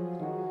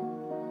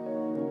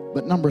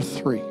 But number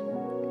 3,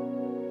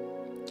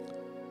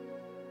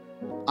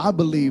 I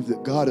believe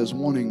that God is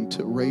wanting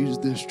to raise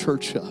this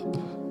church up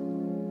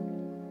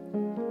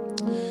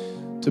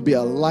to be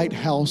a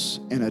lighthouse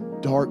in a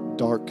dark,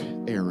 dark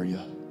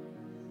area.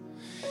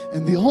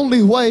 And the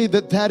only way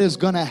that is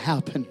going to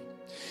happen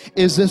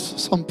is if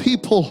some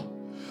people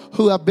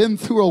who have been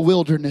through a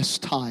wilderness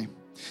time,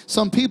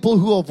 some people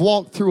who have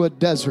walked through a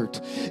desert,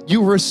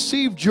 You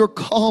received your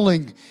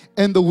calling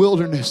in the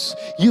wilderness.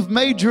 You've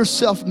made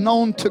yourself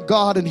known to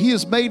God, and He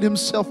has made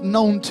Himself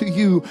known to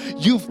you.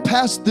 You've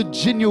passed the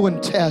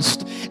genuine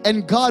test,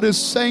 and God is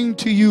saying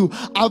to you,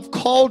 I've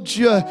called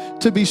you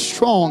to be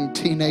strong,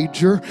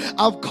 teenager.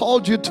 I've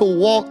called you to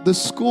walk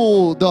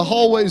the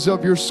hallways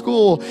of your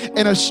school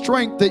in a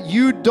strength that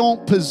you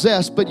don't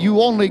possess, but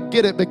you only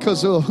get it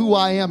because of who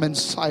I am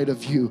inside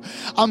of you.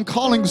 I'm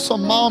calling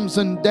some moms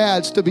and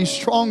dads to be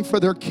strong for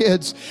their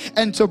kids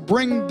and to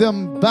bring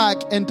them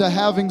back into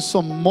having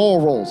some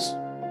morals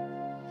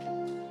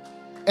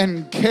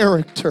and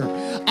character.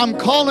 I'm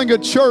calling a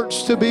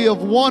church to be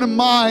of one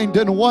mind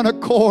and one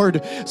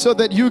accord so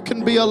that you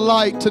can be a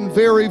light in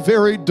very,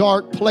 very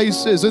dark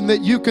places, and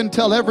that you can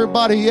tell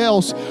everybody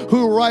else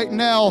who right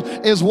now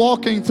is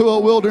walking through a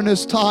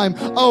wilderness time,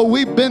 oh,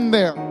 we've been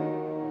there.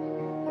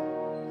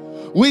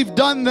 We've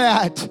done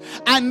that.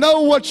 I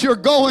know what you're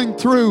going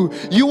through.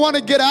 You want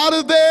to get out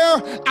of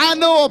there? I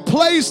know a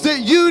place that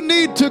you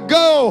need to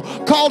go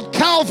called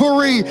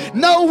Calvary.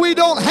 No, we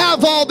don't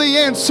have all the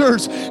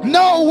answers.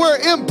 No, we're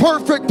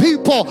imperfect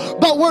people,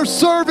 but we're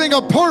serving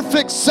a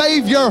perfect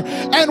Savior,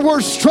 and we're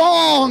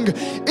strong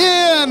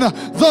in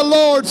the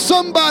Lord.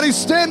 Somebody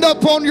stand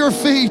up on your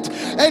feet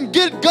and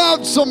give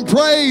God some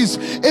praise.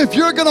 If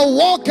you're going to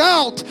walk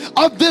out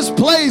of this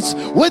place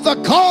with a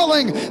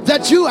calling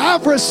that you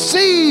have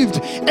received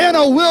in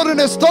a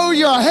wilderness, throw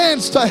your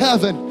hands to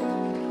heaven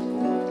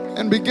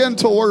and begin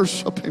to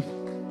worship Him.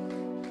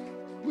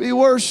 We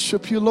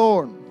worship you,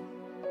 Lord.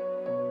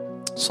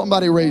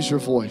 Somebody raise your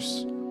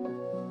voice.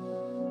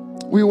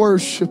 We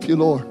worship you,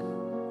 Lord.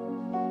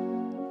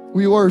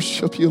 We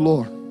worship you,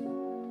 Lord.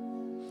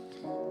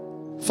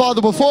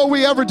 Father, before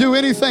we ever do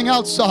anything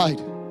outside,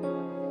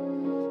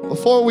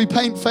 before we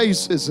paint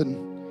faces and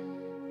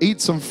eat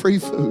some free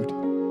food,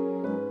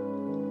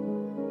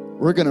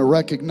 we're going to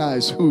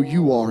recognize who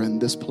you are in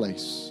this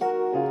place.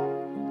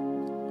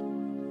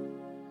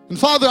 And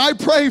Father, I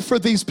pray for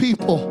these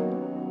people.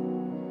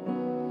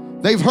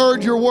 They've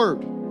heard your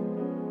word.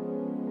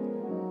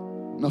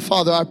 Now,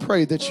 Father, I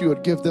pray that you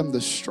would give them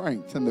the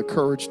strength and the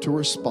courage to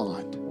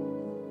respond.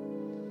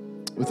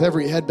 With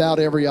every head bowed,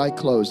 every eye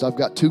closed, I've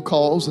got 2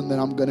 calls, and then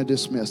I'm going to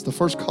dismiss. The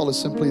first call is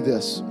simply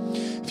this.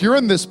 If you're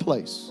in this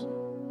place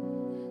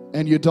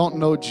and you don't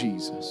know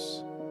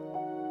Jesus,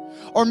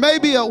 or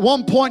maybe at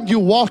one point you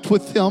walked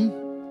with Him,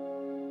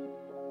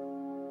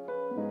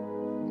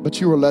 but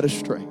you were led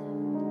astray.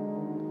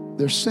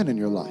 There's sin in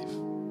your life.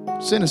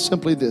 Sin is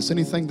simply this: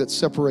 anything that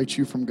separates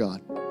you from God.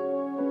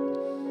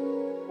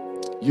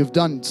 You've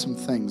done some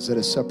things that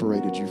have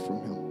separated you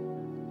from Him.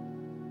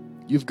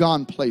 You've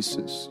gone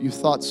places. You've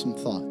thought some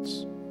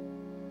thoughts.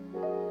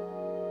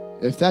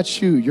 If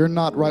that's you, you're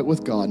not right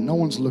with God. No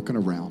one's looking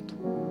around.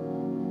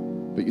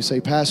 But you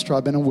say, Pastor,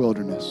 I've been in a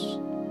wilderness,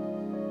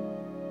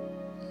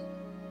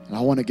 and I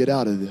want to get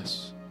out of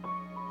this.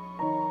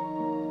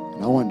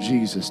 And I want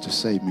Jesus to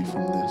save me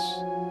from this.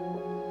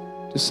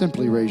 Just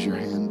simply raise your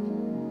hand.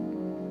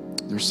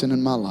 There's sin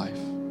in my life.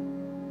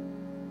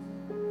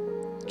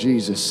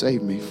 Jesus,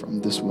 save me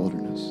from this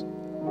wilderness.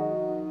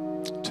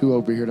 2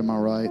 over here to my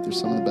right. There's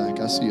some in the back.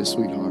 I see you,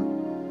 sweetheart.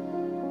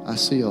 I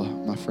see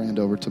my friend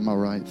over to my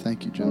right.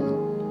 Thank you,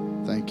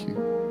 gentlemen. Thank you.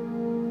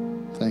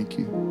 Thank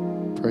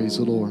you. Praise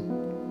the Lord.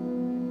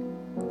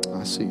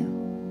 I see you.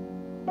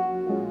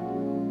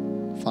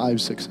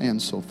 5, 6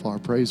 hands so far.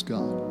 Praise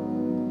God.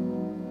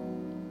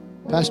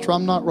 Pastor,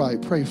 I'm not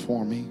right. Pray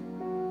for me.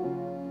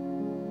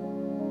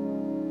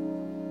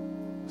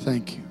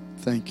 Thank you.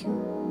 Thank you.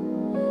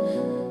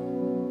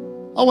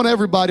 I want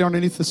everybody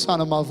underneath the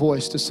sound of my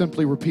voice to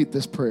simply repeat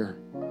this prayer.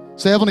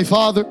 Say, Heavenly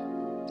Father,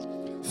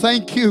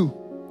 thank you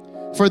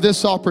for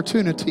this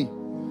opportunity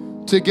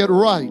to get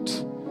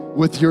right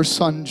with your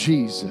Son,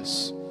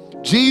 Jesus.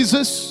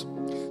 Jesus,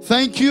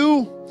 thank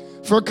you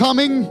for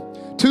coming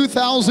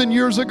 2,000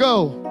 years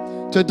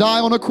ago to die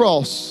on a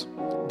cross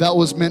that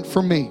was meant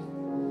for me.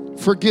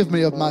 Forgive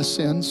me of my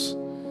sins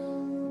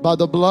by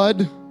the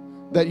blood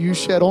that you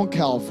shed on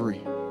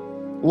Calvary.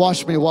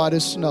 Wash me white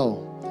as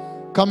snow.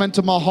 Come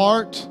into my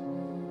heart,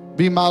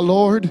 be my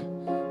Lord,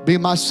 be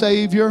my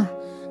Savior,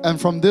 and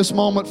from this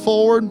moment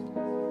forward,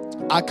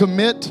 I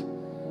commit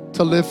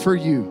to live for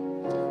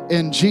you.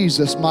 In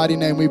Jesus' mighty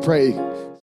name we pray.